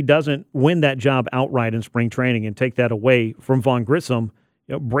even if he doesn't win that job outright in spring training and take that away from Vaughn Grissom,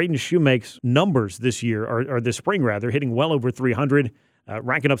 Braden Shoemake's numbers this year, or this spring rather, hitting well over 300,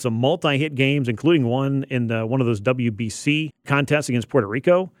 racking up some multi-hit games, including one in one of those WBC contests against Puerto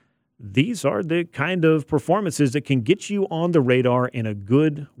Rico. These are the kind of performances that can get you on the radar in a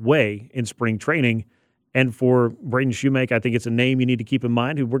good way in spring training. And for Braden Shoemake, I think it's a name you need to keep in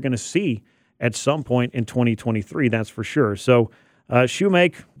mind who we're going to see at some point in 2023, that's for sure. So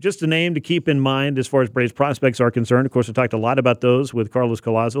Shoemake, just a name to keep in mind as far as Braves prospects are concerned. Of course, we talked a lot about those with Carlos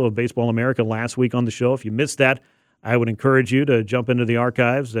Collazo of Baseball America last week on the show. If you missed that, I would encourage you to jump into the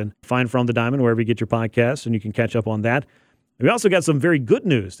archives and find From the Diamond wherever you get your podcasts, and you can catch up on that. We also got some very good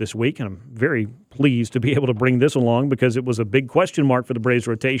news this week, and I'm very pleased to be able to bring this along because it was a big question mark for the Braves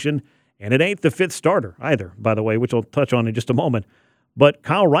rotation, and it ain't the fifth starter either, by the way, which I'll touch on in just a moment. But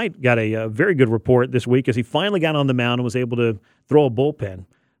Kyle Wright got a very good report this week as he finally got on the mound and was able to throw a bullpen.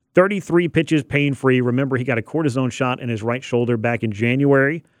 33 pitches pain-free. Remember, he got a cortisone shot in his right shoulder back in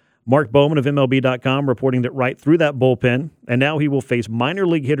January. Mark Bowman of MLB.com reporting that Wright threw that bullpen, and now he will face minor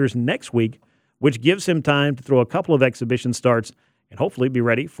league hitters next week, which gives him time to throw a couple of exhibition starts and hopefully be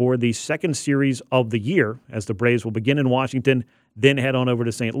ready for the second series of the year as the Braves will begin in Washington, then head on over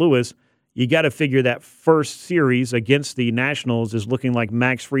to St. Louis. You got to figure that first series against the Nationals is looking like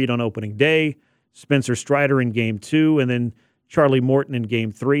Max Fried on opening day, Spencer Strider in Game 2, and then Charlie Morton in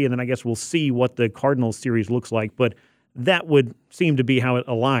Game 3, and then I guess we'll see what the Cardinals series looks like, but that would seem to be how it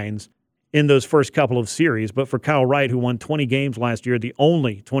aligns in those first couple of series. But for Kyle Wright, who won 20 games last year, the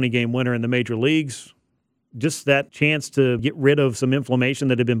only 20-game winner in the major leagues, just that chance to get rid of some inflammation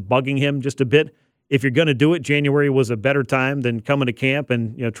that had been bugging him just a bit. If you're going to do it, January was a better time than coming to camp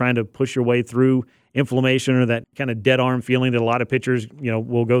and trying to push your way through inflammation or that kind of dead arm feeling that a lot of pitchers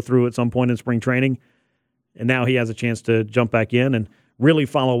will go through at some point in spring training. And now he has a chance to jump back in and really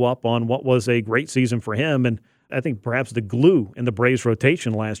follow up on what was a great season for him. And I think perhaps the glue in the Braves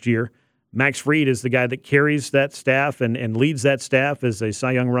rotation last year. Max Fried is the guy that carries that staff and leads that staff as a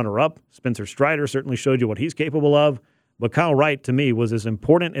Cy Young runner-up. Spencer Strider certainly showed you what he's capable of. But Kyle Wright, to me, was as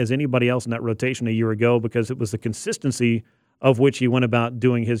important as anybody else in that rotation a year ago because it was the consistency of which he went about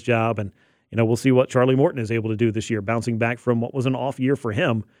doing his job. And, we'll see what Charlie Morton is able to do this year, bouncing back from what was an off year for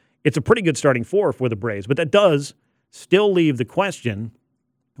him. It's a pretty good starting four for the Braves, but that does still leave the question,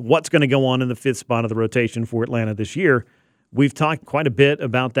 what's going to go on in the fifth spot of the rotation for Atlanta this year? We've talked quite a bit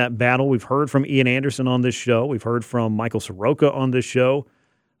about that battle. We've heard from Ian Anderson on this show. We've heard from Michael Soroka on this show.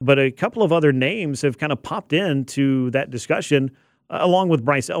 But a couple of other names have kind of popped into that discussion, along with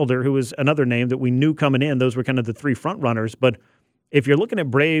Bryce Elder, who was another name that we knew coming in. Those were kind of the three front runners. But if you're looking at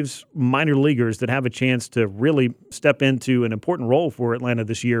Braves minor leaguers that have a chance to really step into an important role for Atlanta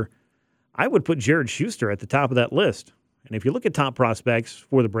this year, I would put Jared Schuster at the top of that list. And if you look at top prospects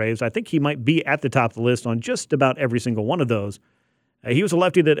for the Braves, I think he might be at the top of the list on just about every single one of those. He was a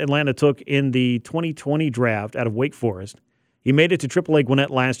lefty that Atlanta took in the 2020 draft out of Wake Forest. He made it to AAA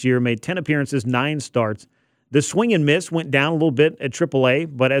Gwinnett last year, made 10 appearances, 9 starts. The swing and miss went down a little bit at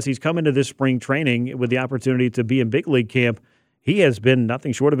AAA, but as he's come into this spring training with the opportunity to be in big league camp, he has been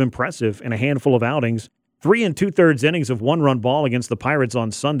nothing short of impressive in a handful of outings. 3 2/3 innings of one-run ball against the Pirates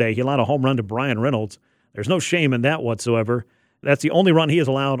on Sunday. He allowed a home run to Brian Reynolds. There's no shame in that whatsoever. That's the only run he has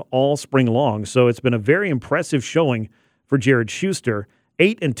allowed all spring long. So it's been a very impressive showing for Jared Schuster.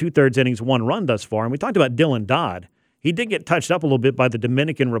 8 2/3 innings, 1 run thus far. And we talked about Dylan Dodd. He did get touched up a little bit by the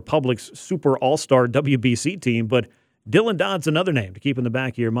Dominican Republic's Super All-Star WBC team, but Dylan Dodd's another name to keep in the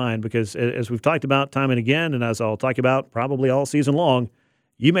back of your mind because as we've talked about time and again, and as I'll talk about probably all season long,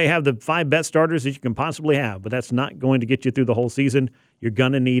 you may have the 5 best starters that you can possibly have, but that's not going to get you through the whole season. You're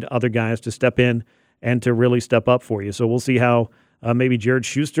going to need other guys to step in and to really step up for you. So we'll see how maybe Jared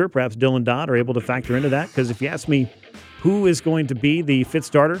Schuster, perhaps Dylan Dodd are able to factor into that. Because if you ask me who is going to be the fifth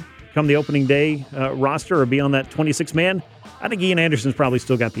starter come the opening day roster or be on that 26-man, I think Ian Anderson's probably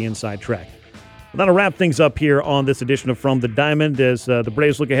still got the inside track. Well, that'll wrap things up here on this edition of From the Diamond. As the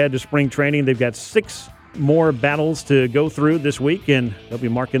Braves look ahead to spring training, they've got 6 more battles to go through this week, and they'll be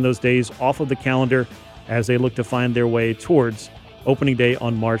marking those days off of the calendar as they look to find their way towards opening day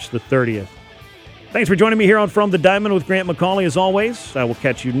on March the 30th. Thanks for joining me here on From the Diamond with Grant McCauley. As always, I will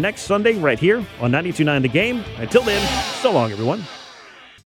catch you next Sunday right here on 92.9 The Game. Until then, so long, everyone.